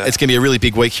that, yeah. It's going to be a really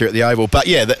big week here at the Oval. But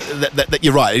yeah, that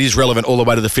you're right, it is relevant all the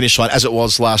way to the finish line, as it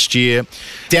was last year.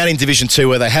 Down in Division 2,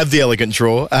 where they have the elegant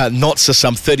draw, Notts are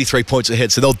some 33 points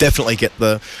ahead, so they'll definitely get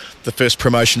the first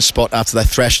promotion spot after they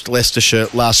thrashed Leicestershire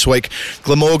last week.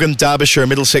 Glamorgan, Derbyshire and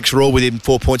Middlesex are all within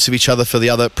 4 points of each other for the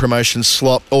other promotion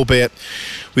slot, albeit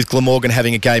with Glamorgan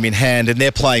having a game in hand, and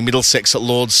they're playing Middlesex at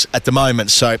Lords at the moment,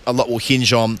 so a lot will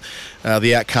hinge on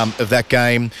the outcome of that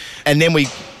game. And then we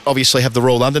obviously have the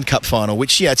Royal London Cup final,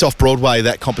 which, it's off Broadway,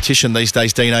 that competition these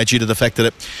days, Dino, due to the fact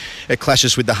that it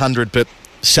clashes with the 100, but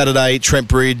Saturday, Trent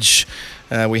Bridge,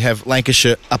 we have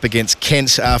Lancashire up against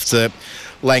Kent after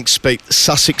Lancs beat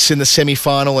Sussex in the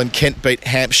semi-final and Kent beat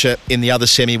Hampshire in the other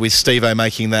semi, with Steve-O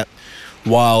making that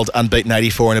wild unbeaten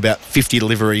 84 in about 50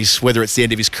 deliveries. Whether it's the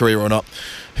end of his career or not,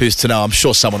 who's to know? I'm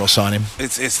sure someone will sign him.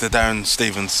 It's the Darren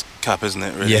Stevens Cup, isn't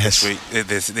it, really, yes.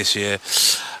 this year?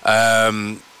 I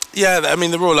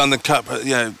mean, the Royal London Cup,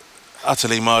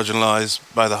 utterly marginalised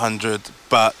by the 100,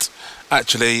 but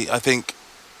actually I think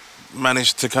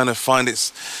managed to kind of find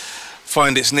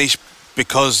its niche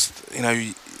because,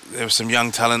 there was some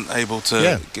young talent able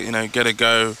to, get a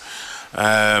go.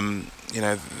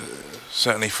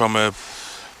 Certainly from a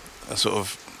sort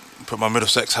of, put my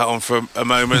Middlesex hat on for a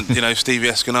moment. Stevie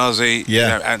Eskenazi.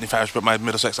 And in fact, I should put my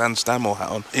Middlesex and Stanmore hat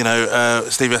on.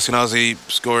 Stevie Eskenazi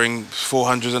scoring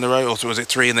 400s in a row, or was it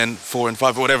 3 and then 4 and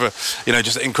 5 or whatever?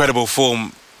 Just incredible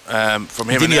form from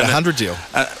him. Didn't he get a 100 deal?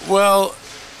 Well,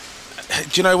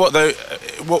 do you know what though?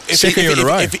 Second year in a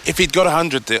row. If he'd got a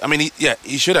 100 deal, I mean,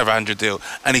 he should have a 100 deal,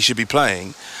 and he should be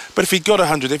playing. But if he'd got a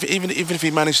 100, even if he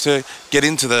managed to get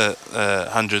into the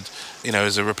 100,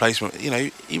 as a replacement, he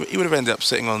would have ended up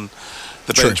sitting on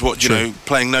the bench,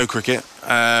 playing no cricket.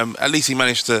 At least he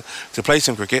managed to play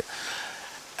some cricket,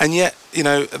 and yet,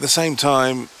 at the same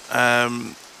time,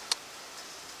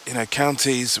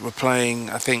 counties were playing,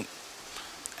 I think,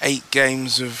 8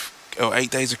 days of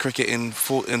cricket in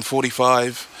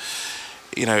 45.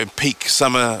 In peak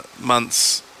summer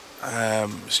months,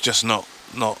 it's just not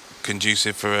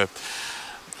conducive for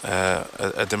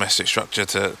a domestic structure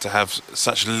to have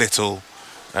such little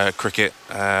cricket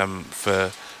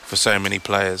for so many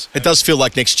players. It does feel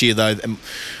like next year, though, and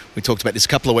we talked about this a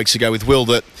couple of weeks ago with Will,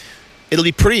 that it'll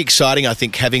be pretty exciting, I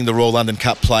think, having the Royal London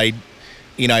Cup played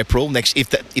in April next, if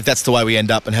that's the way we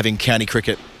end up, and having county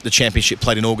cricket, the championship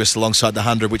played in August alongside the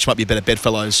 100, which might be a better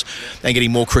bedfellows, and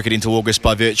getting more cricket into August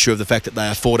by virtue of the fact that they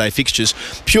are 4-day fixtures,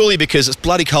 purely because it's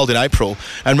bloody cold in April,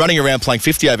 and running around playing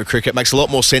 50 over cricket makes a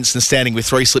lot more sense than standing with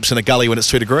 3 slips in a gully when it's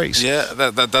 2 degrees. Yeah,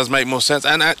 that does make more sense.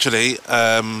 And actually,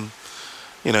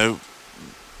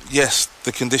 yes,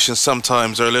 the conditions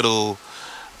sometimes are a little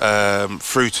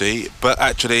fruity, but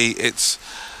actually it's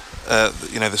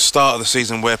the start of the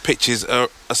season where pitches are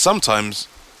sometimes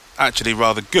actually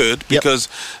rather good, because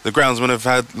the groundsmen have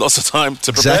had lots of time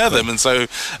to prepare them, and so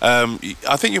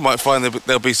I think you might find that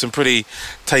there'll be some pretty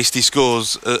tasty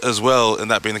scores as well, in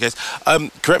that being the case.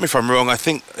 Correct me if I'm wrong, I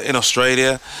think in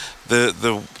Australia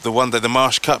the one day, the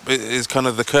Marsh Cup, is kind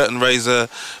of the curtain raiser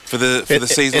for the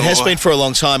season. It has been for a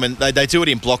long time, and they do it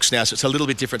in blocks now, so it's a little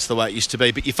bit different to the way it used to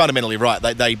be. But you're fundamentally right.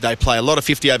 They play a lot of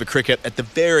 50 over cricket at the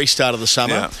very start of the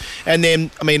summer, and then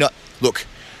look,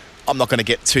 I'm not going to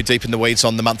get too deep in the weeds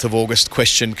on the month of August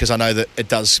question, because I know that it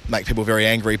does make people very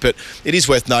angry. But it is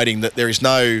worth noting that there is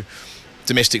no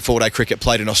domestic 4-day cricket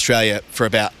played in Australia for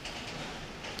about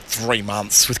 3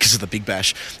 months because of the Big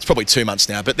Bash. It's probably 2 months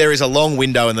now, but there is a long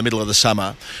window in the middle of the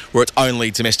summer where it's only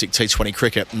domestic T20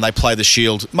 cricket, and they play the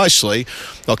Shield mostly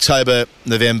October,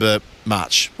 November,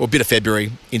 March, or a bit of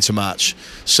February into March.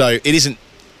 So it isn't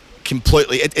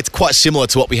completely, it's quite similar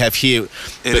to what we have here.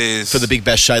 It is. For the Big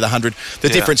Bash, say the 100. The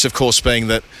difference, of course, being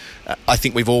that I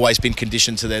think we've always been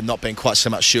conditioned to there not being quite so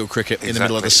much Shield cricket in the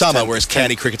middle of the summer, whereas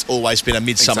county cricket's always been a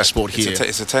midsummer sport here.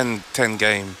 It's a 10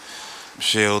 game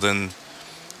Shield, and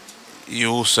you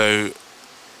also,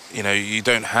 you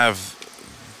don't have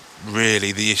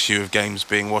really the issue of games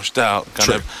being washed out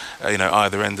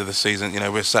either end of the season.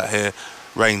 We're sat here,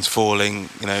 rain's falling,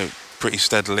 pretty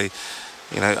steadily,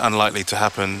 unlikely to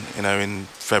happen, in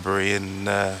February in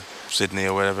Sydney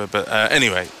or whatever. But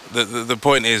anyway, the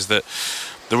point is that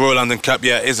the Royal London Cup,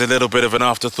 is a little bit of an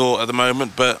afterthought at the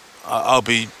moment, but I'll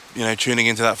be, tuning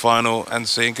into that final and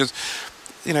seeing, because,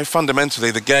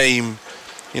 fundamentally the game,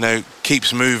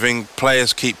 keeps moving,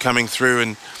 players keep coming through,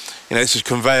 and it's a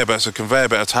conveyor belt. It's a conveyor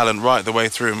belt of talent right the way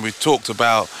through. And we've talked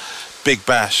about Big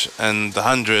Bash and the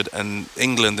 100 and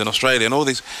England and Australia and all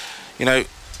these.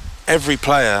 Every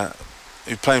player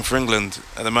who's playing for England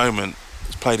at the moment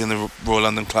has played in the Royal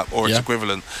London Club or its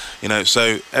equivalent.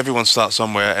 So everyone starts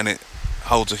somewhere, and it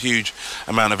holds a huge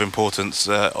amount of importance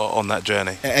on that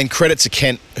journey. And credit to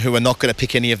Kent, who are not going to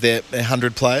pick any of their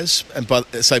 100 players.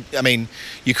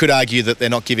 You could argue that they're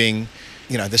not giving,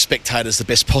 the spectators the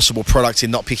best possible product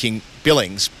in not picking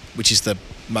Billings, which is the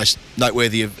most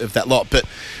noteworthy of that lot. But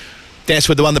dance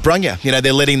with the one that brung you.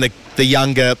 They're letting the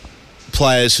younger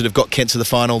players that have got Kent to the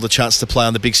final the chance to play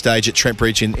on the big stage at Trent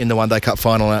Bridge in the One Day Cup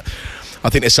final. I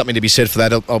think there's something to be said for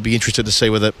that. I'll be interested to see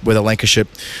whether Lancashire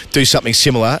do something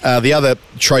similar. The other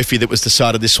trophy that was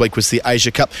decided this week was the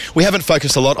Asia Cup. We haven't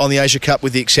focused a lot on the Asia Cup,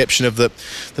 with the exception of the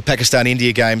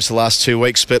Pakistan-India games the last 2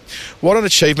 weeks. But what an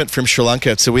achievement from Sri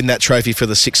Lanka to win that trophy for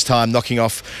the 6th time, knocking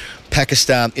off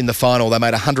Pakistan in the final. They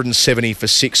made 170 for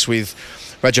 6 with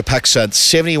Rajapaksa,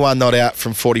 71 not out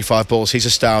from 45 balls. He's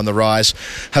a star on the rise.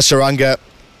 Hasaranga,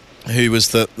 who was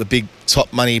the big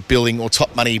top money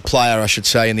player, I should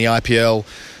say, in the IPL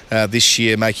this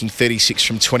year, making 36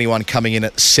 from 21, coming in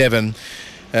at 7.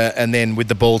 And then with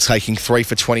the ball taking 3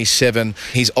 for 27.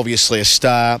 He's obviously a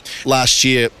star. Last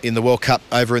year in the World Cup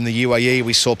over in the UAE,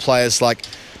 we saw players like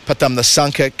Patam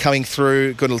Nasanka coming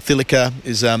through. Gunal Thilika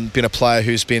has been a player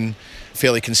who's been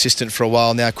fairly consistent for a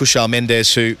while now. Kushal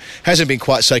Mendes, who hasn't been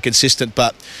quite so consistent,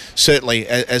 but certainly,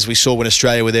 as we saw when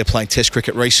Australia were there playing Test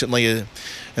cricket recently,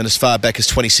 and as far back as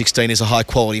 2016, is a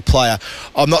high-quality player.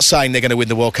 I'm not saying they're going to win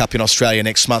the World Cup in Australia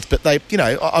next month, but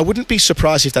I wouldn't be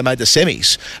surprised if they made the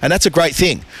semis, and that's a great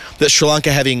thing. That Sri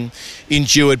Lanka, having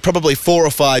endured probably 4 or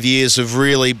 5 years of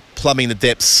really plumbing the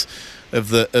depths of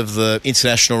the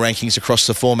international rankings across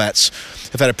the formats,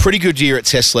 have had a pretty good year at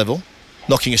Test level,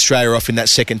 knocking Australia off in that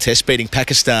second test, beating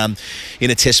Pakistan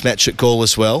in a test match at Galle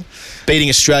as well, beating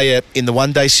Australia in the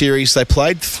one-day series they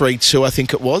played, 3-2 I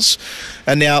think it was,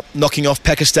 and now knocking off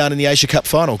Pakistan in the Asia Cup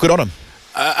final. Good on them.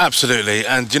 Absolutely.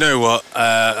 And you know what?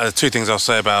 2 things I'll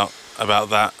say about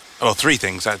that. Well, 3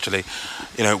 things actually.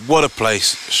 What a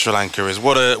place Sri Lanka is.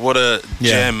 What a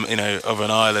gem, of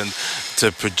an island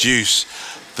to produce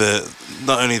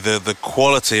not only the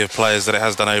quality of players that it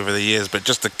has done over the years, but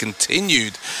just the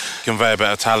continued conveyor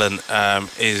belt of talent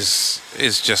is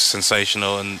just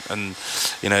sensational, and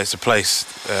it's a place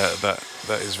that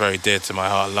is very dear to my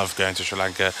heart. I love going to Sri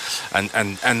Lanka,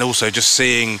 and also just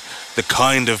seeing the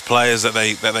kind of players that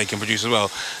they can produce as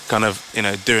well, kind of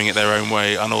doing it their own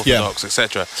way, unorthodox,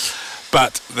 etc.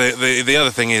 But the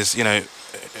other thing is,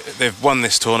 they've won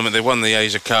this tournament, they've won the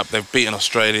Asia Cup, they've beaten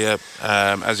Australia,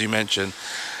 as you mentioned.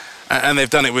 And they've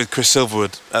done it with Chris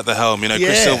Silverwood at the helm.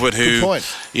 Chris Silverwood, who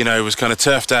was kind of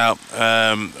turfed out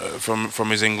from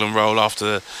his England role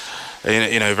after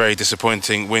very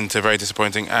disappointing winter, very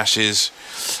disappointing Ashes.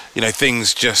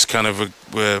 Things just kind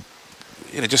of were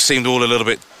just seemed all a little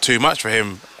bit too much for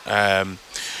him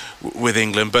with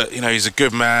England. But he's a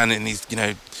good man, and he's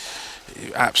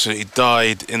absolutely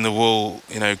dyed in the wool.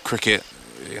 Cricket,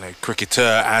 cricketer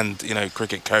and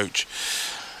cricket coach.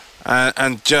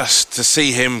 And just to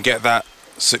see him get that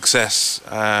success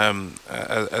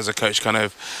as a coach kind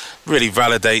of really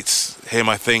validates him.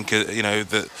 I think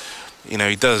that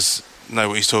he does know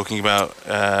what he's talking about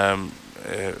when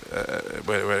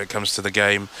it comes to the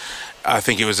game. I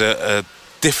think it was a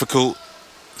difficult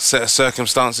set of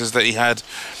circumstances that he had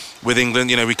with England.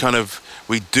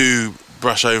 We do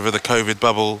brush over the COVID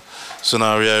bubble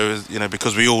scenario,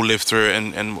 because we all lived through it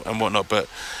and whatnot, but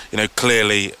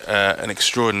clearly an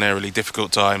extraordinarily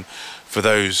difficult time for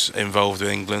those involved with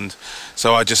England.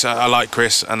 So I like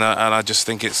Chris, and I just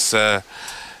think it's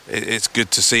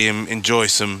good to see him enjoy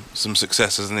some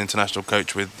success as an international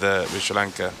coach with Sri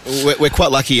Lanka. We're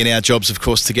quite lucky in our jobs, of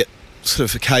course, to get sort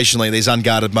of occasionally these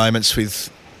unguarded moments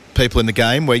with people in the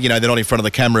game where they're not in front of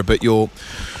the camera, but you're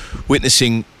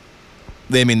witnessing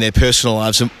them in their personal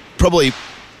lives. And probably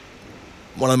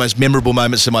one of the most memorable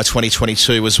moments of my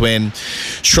 2022 was when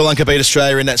Sri Lanka beat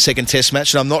Australia in that second test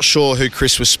match. And I'm not sure who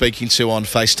Chris was speaking to on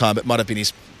FaceTime. It might have been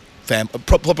his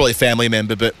probably a family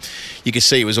member, but you could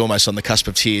see he was almost on the cusp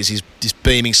of tears. His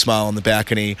beaming smile on the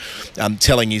balcony,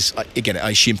 telling his, again,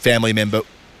 I assume family member,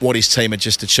 what his team had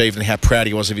just achieved and how proud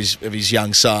he was of his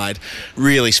young side.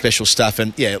 Really special stuff.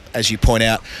 And yeah, as you point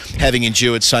out, having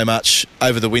endured so much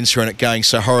over the winter and it going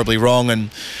so horribly wrong, and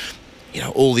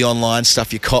all the online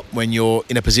stuff you cop when you're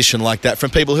in a position like that from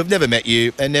people who've never met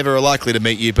you and never are likely to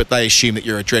meet you, but they assume that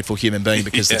you're a dreadful human being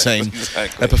because the team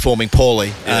are performing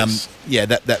poorly. Yes.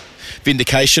 That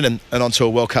vindication, and onto a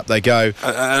World Cup they go.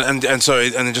 And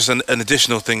just an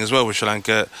additional thing as well with Sri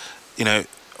Lanka,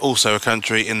 also a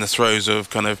country in the throes of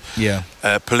kind of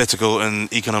political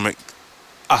and economic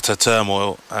utter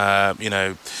turmoil.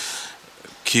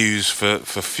 Queues for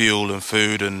fuel and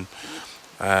food, and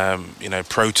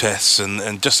protests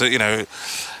and just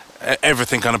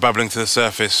everything kind of bubbling to the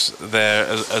surface there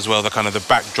as well. The kind of the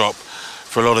backdrop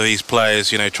for a lot of these players,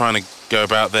 trying to go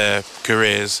about their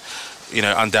careers,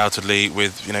 undoubtedly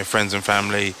with friends and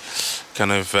family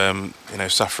kind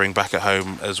of suffering back at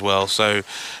home as well. So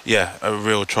a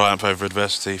real triumph over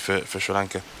adversity for Sri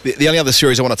Lanka. The only other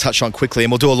series I want to touch on quickly,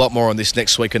 and we'll do a lot more on this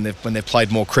next week when they've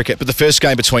played more cricket, but the first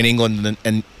game between England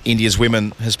and India's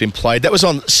women has been played. That was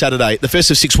on Saturday, the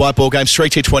first of 6 white ball games, 3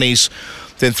 T20s,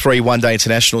 then 3 one-day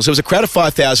internationals. There was a crowd of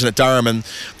 5,000 at Durham, and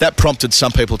that prompted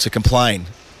some people to complain.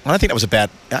 I don't think that was a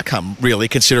bad outcome, really,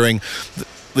 considering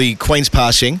the Queen's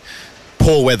passing,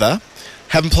 poor weather,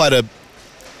 haven't played a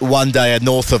one day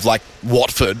north of like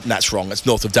Watford, and that's wrong, it's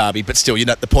north of Derby, but still,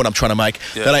 the point I'm trying to make,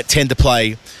 they don't tend to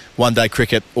play one day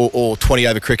cricket or 20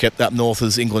 over cricket up north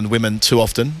as England women too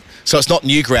often. So it's not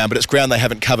new ground, but it's ground they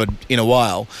haven't covered in a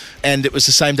while. And it was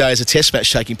the same day as a test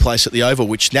match taking place at the Oval,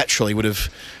 which naturally would have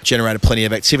generated plenty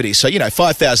of activity. So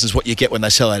 5,000 is what you get when they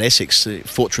sell out Essex,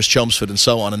 Fortress Chelmsford and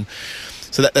so on. And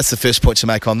so that's the first point to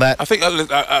make on that. I think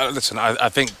listen, I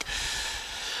think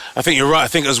you're right. I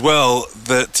think as well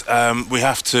that we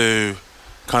have to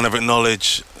kind of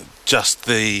acknowledge just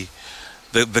the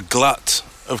glut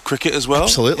of cricket as well.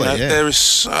 Absolutely, There is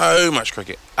so much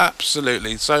cricket,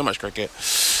 absolutely so much cricket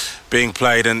being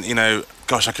played, and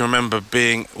gosh, I can remember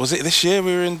was it this year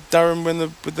we were in Durham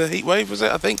with the heat wave? Was it?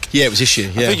 I think. Yeah, it was this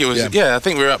year. Yeah, I think it was. Yeah, I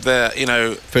think we were up there.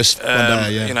 First one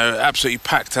day. Yeah. Absolutely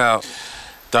packed out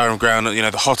Durham ground.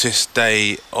 The hottest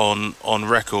day on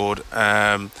record.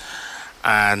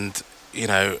 And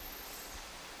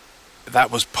that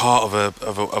was part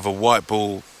of a white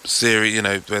ball series,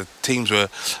 where teams were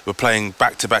playing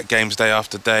back-to-back games day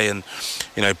after day, and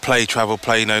play,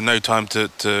 no time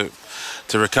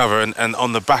to recover, and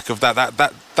on the back of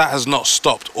that has not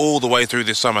stopped all the way through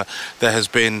this summer. There has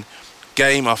been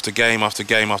game after game after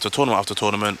game after tournament after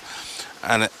tournament,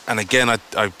 and again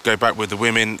I go back with the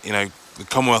women, the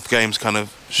Commonwealth Games kind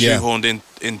of shoehorned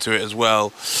into it as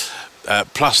well,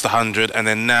 plus the 100, and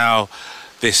then now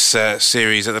this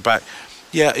series at the back.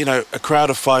 A crowd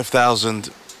of 5,000,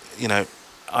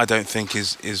 I don't think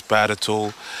is bad at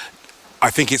all. I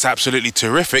think it's absolutely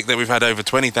terrific that we've had over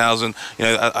 20,000.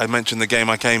 I mentioned the game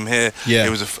I came here. Yeah.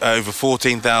 It was over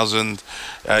 14,000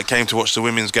 came to watch the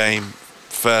women's game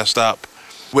first up,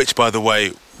 which, by the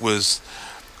way, was,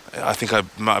 I think I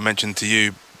might have mentioned to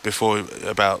you before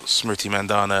about Smriti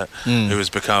Mandhana, who has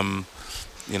become,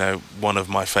 one of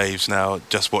my faves now.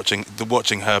 Just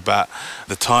watching her bat,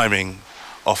 the timing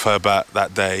off her bat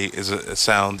that day is a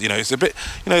sound. It's a bit,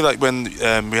 like when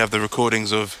we have the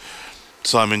recordings of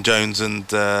Simon Jones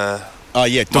and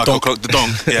Michael Clarke, the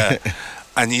donk, yeah.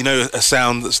 And a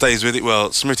sound that stays with it. Well,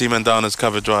 Smriti Mandhana's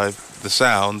cover drive, the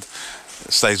sound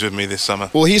stays with me this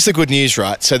summer. Well, here's the good news,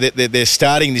 right? So they're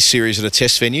starting this series at a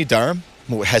test venue, Durham.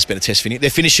 Well, it has been a test venue. They're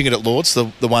finishing it at Lords,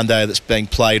 the one day that's being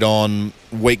played on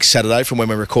week Saturday from when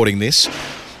we're recording this.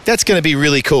 That's going to be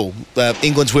really cool.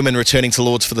 England's women returning to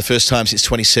Lords for the first time since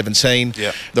 2017.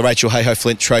 Yep. The Rachel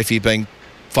Hayhoe-Flint Trophy being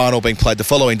played the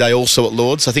following day also at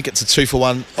Lords. I think it's a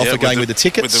 2-for-1 offer going with the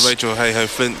tickets. With the Rachel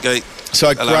Hayhoe-Flint gate. So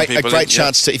a great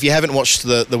chance to, if you haven't watched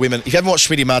the women, if you haven't watched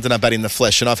Smriti Mandhana bat in the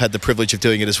flesh, and I've had the privilege of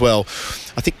doing it as well,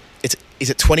 I think is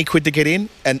it 20 quid to get in?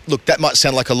 And look, that might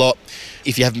sound like a lot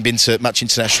if you haven't been to much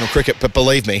international cricket, but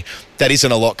believe me, that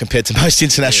isn't a lot compared to most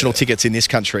international tickets in this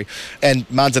country. And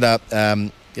Mandhana,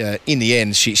 in the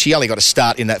end, she only got a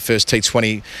start in that first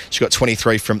T20. She got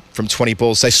 23 from 20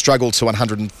 balls. They struggled to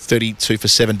 132 for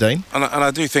 17. And I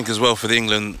do think as well for the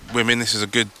England women, this is a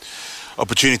good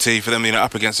opportunity for them,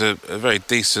 up against a very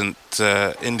decent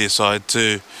India side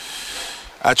to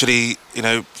actually,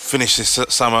 finish this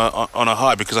summer on a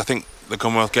high, because I think the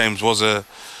Commonwealth Games was a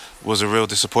real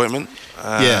disappointment.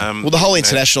 Well, the whole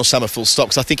international summer full stop,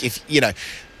 because I think if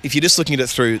you're just looking at it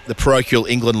through the parochial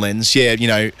England lens,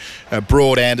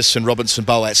 Broad, Anderson, Robinson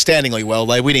bowl outstandingly well.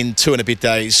 They win in 2 and a bit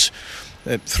days.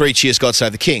 3 cheers, God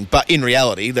save the King. But in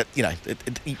reality, that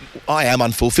I am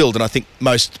unfulfilled, and I think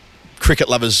most cricket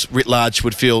lovers writ large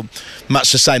would feel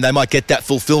much the same. They might get that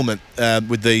fulfilment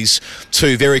with these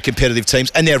two very competitive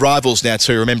teams and their rivals now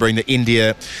too, remembering that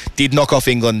India did knock off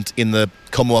England in the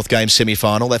Commonwealth Games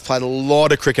semi-final. They've played a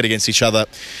lot of cricket against each other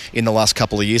in the last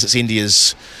couple of years. It's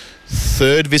India's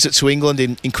 3rd visit to England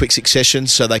in quick succession.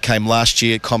 So they came last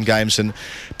year, Com Games, and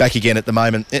back again at the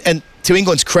moment. And to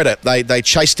England's credit, they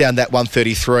chased down that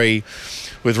 133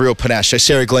 with real panache. So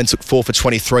Sarah Glenn took 4 for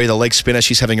 23, the leg spinner.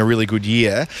 She's having a really good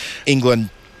year. England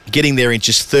getting there in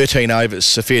just 13 overs.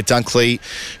 Sophia Dunkley,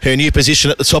 her new position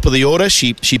at the top of the order.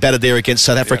 She batted there against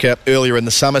South Africa earlier in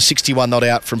the summer. 61 not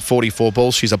out from 44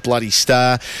 balls. She's a bloody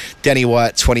star. Danny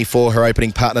Wyatt, 24, her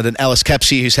opening partner. And Alice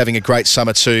Capsey, who's having a great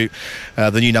summer too.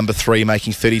 The new number 3,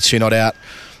 making 32 not out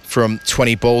from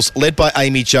 20 balls. Led by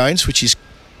Amy Jones, which is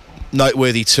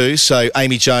noteworthy too. So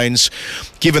Amy Jones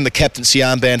given the captaincy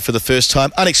armband for the first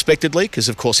time, unexpectedly, because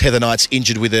of course Heather Knight's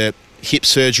injured with her hip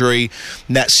surgery,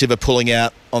 Nat Siver pulling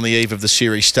out on the eve of the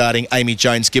series starting. Amy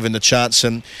Jones given the chance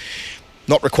and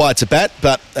not required to bat,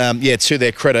 but to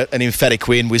their credit, an emphatic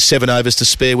win with 7 overs to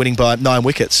spare, winning by 9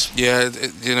 wickets. Yeah,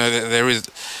 there is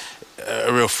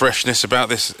a real freshness about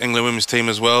this England women's team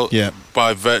as well. Yeah.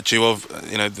 By virtue of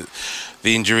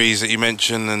the injuries that you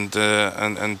mentioned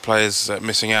and players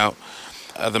missing out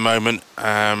at the moment.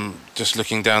 Just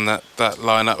looking down that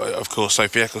lineup, of course,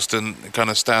 Sophie Ecclestone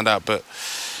kind of stand out, but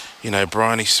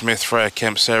Bryony Smith, Freya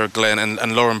Kemp, Sarah Glenn,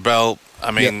 and Lauren Bell. I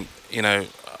mean,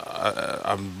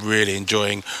 I'm really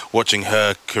enjoying watching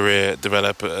her career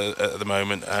develop at the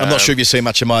moment. I'm not sure if you see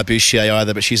much of Maya Bouchier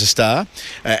either, but she's a star,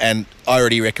 and I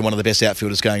already reckon one of the best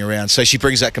outfielders going around. So she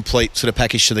brings that complete sort of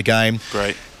package to the game.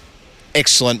 Great.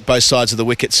 Excellent, both sides of the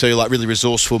wicket too, like really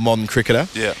resourceful modern cricketer.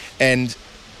 Yeah. And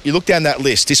you look down that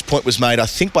list, this point was made, I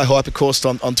think, by Hypercourse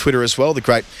on Twitter as well, the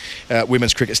great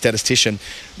women's cricket statistician.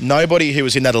 Nobody who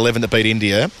was in that 11 that beat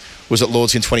India was at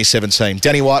Lords in 2017.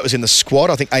 Danny White was in the squad.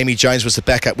 I think Amy Jones was the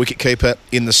backup wicketkeeper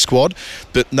in the squad,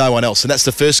 but no one else. And that's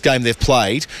the first game they've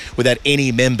played without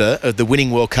any member of the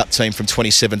winning World Cup team from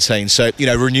 2017. So,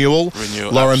 renewal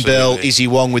Lauren absolutely. Bell, Izzy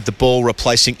Wong with the ball,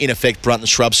 replacing, in effect, Brunt and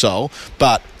Shrubsole.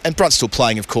 And Brunt's still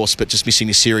playing, of course, but just missing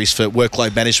this series for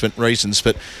workload management reasons.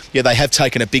 But, they have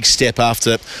taken a big step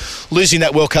after losing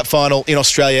that World Cup final in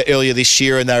Australia earlier this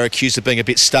year, and they were accused of being a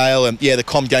bit stale. And, the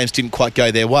Com Games didn't quite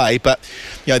go their way. But,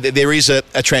 there is a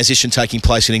transition taking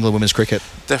place in England women's cricket.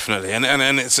 Definitely.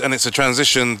 And it's a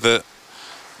transition that,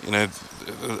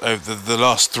 over the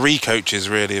last 3 coaches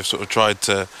really have sort of tried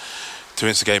to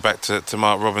instigate back to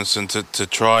Mark Robinson to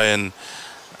try and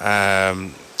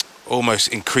almost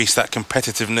increase that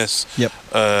competitiveness.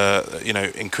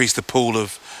 Yep. Increase the pool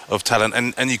of talent,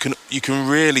 and you can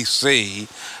really see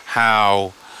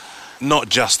how not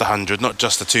just the 100, not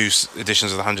just the 2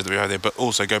 editions of the 100 that we have there, but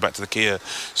also go back to the Kia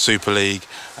Super League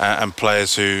and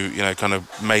players who kind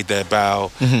of made their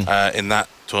bow in that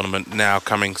tournament now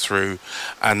coming through,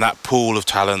 and that pool of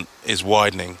talent is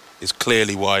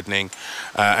clearly widening,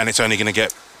 and it's only going to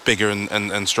get bigger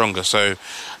and stronger. So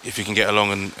if you can get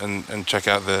along and check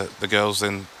out the girls,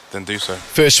 then then do so.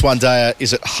 First one day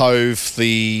is at Hove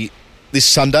this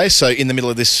Sunday, so in the middle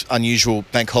of this unusual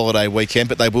bank holiday weekend,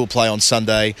 but they will play on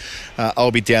Sunday.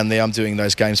 I'll be down there. I'm doing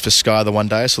those games for Sky the one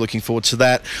day, so looking forward to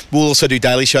that. We'll also do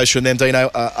daily shows from them, Dino.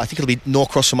 I think it'll be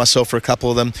Norcross for myself for a couple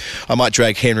of them. I might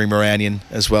drag Henry Moranian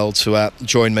as well to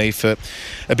join me for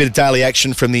a bit of daily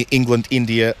action from the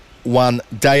England-India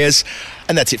one-dayers.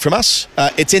 And that's it from us.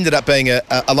 It's ended up being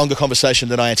a longer conversation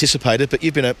than I anticipated, but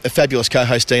you've been a fabulous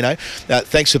co-host, Dino.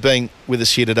 Thanks for being with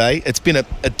us here today. It's been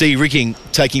a de-rigging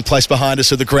taking place behind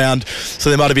us of the ground, so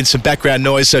there might have been some background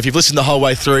noise. So if you've listened the whole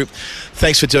way through,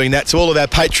 thanks for doing that. To all of our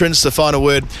patrons, The Final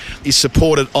Word is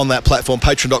supported on that platform,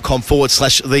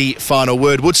 patreon.com/The Final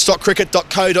Word.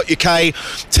 Woodstockcricket.co.uk,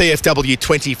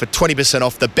 TFW20 for 20%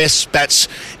 off the best bats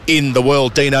in the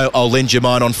world. Dino, I'll lend you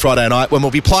mine on Friday night when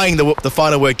we'll be playing the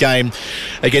Final Word game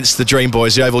against the Dream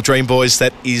Boys, the Oval Dream Boys.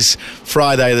 That is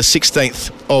Friday the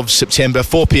 16th of September,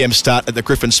 4 p.m. start at the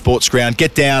Griffin Sports Ground.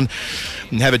 Get down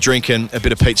and have a drink and a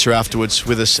bit of pizza afterwards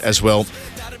with us as well.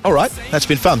 All right, that's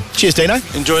been fun. Cheers, Dino.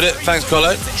 Enjoyed it. Thanks, Colo.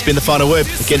 It's been The Final Word.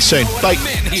 Again soon. Bye.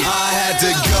 I had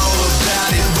to go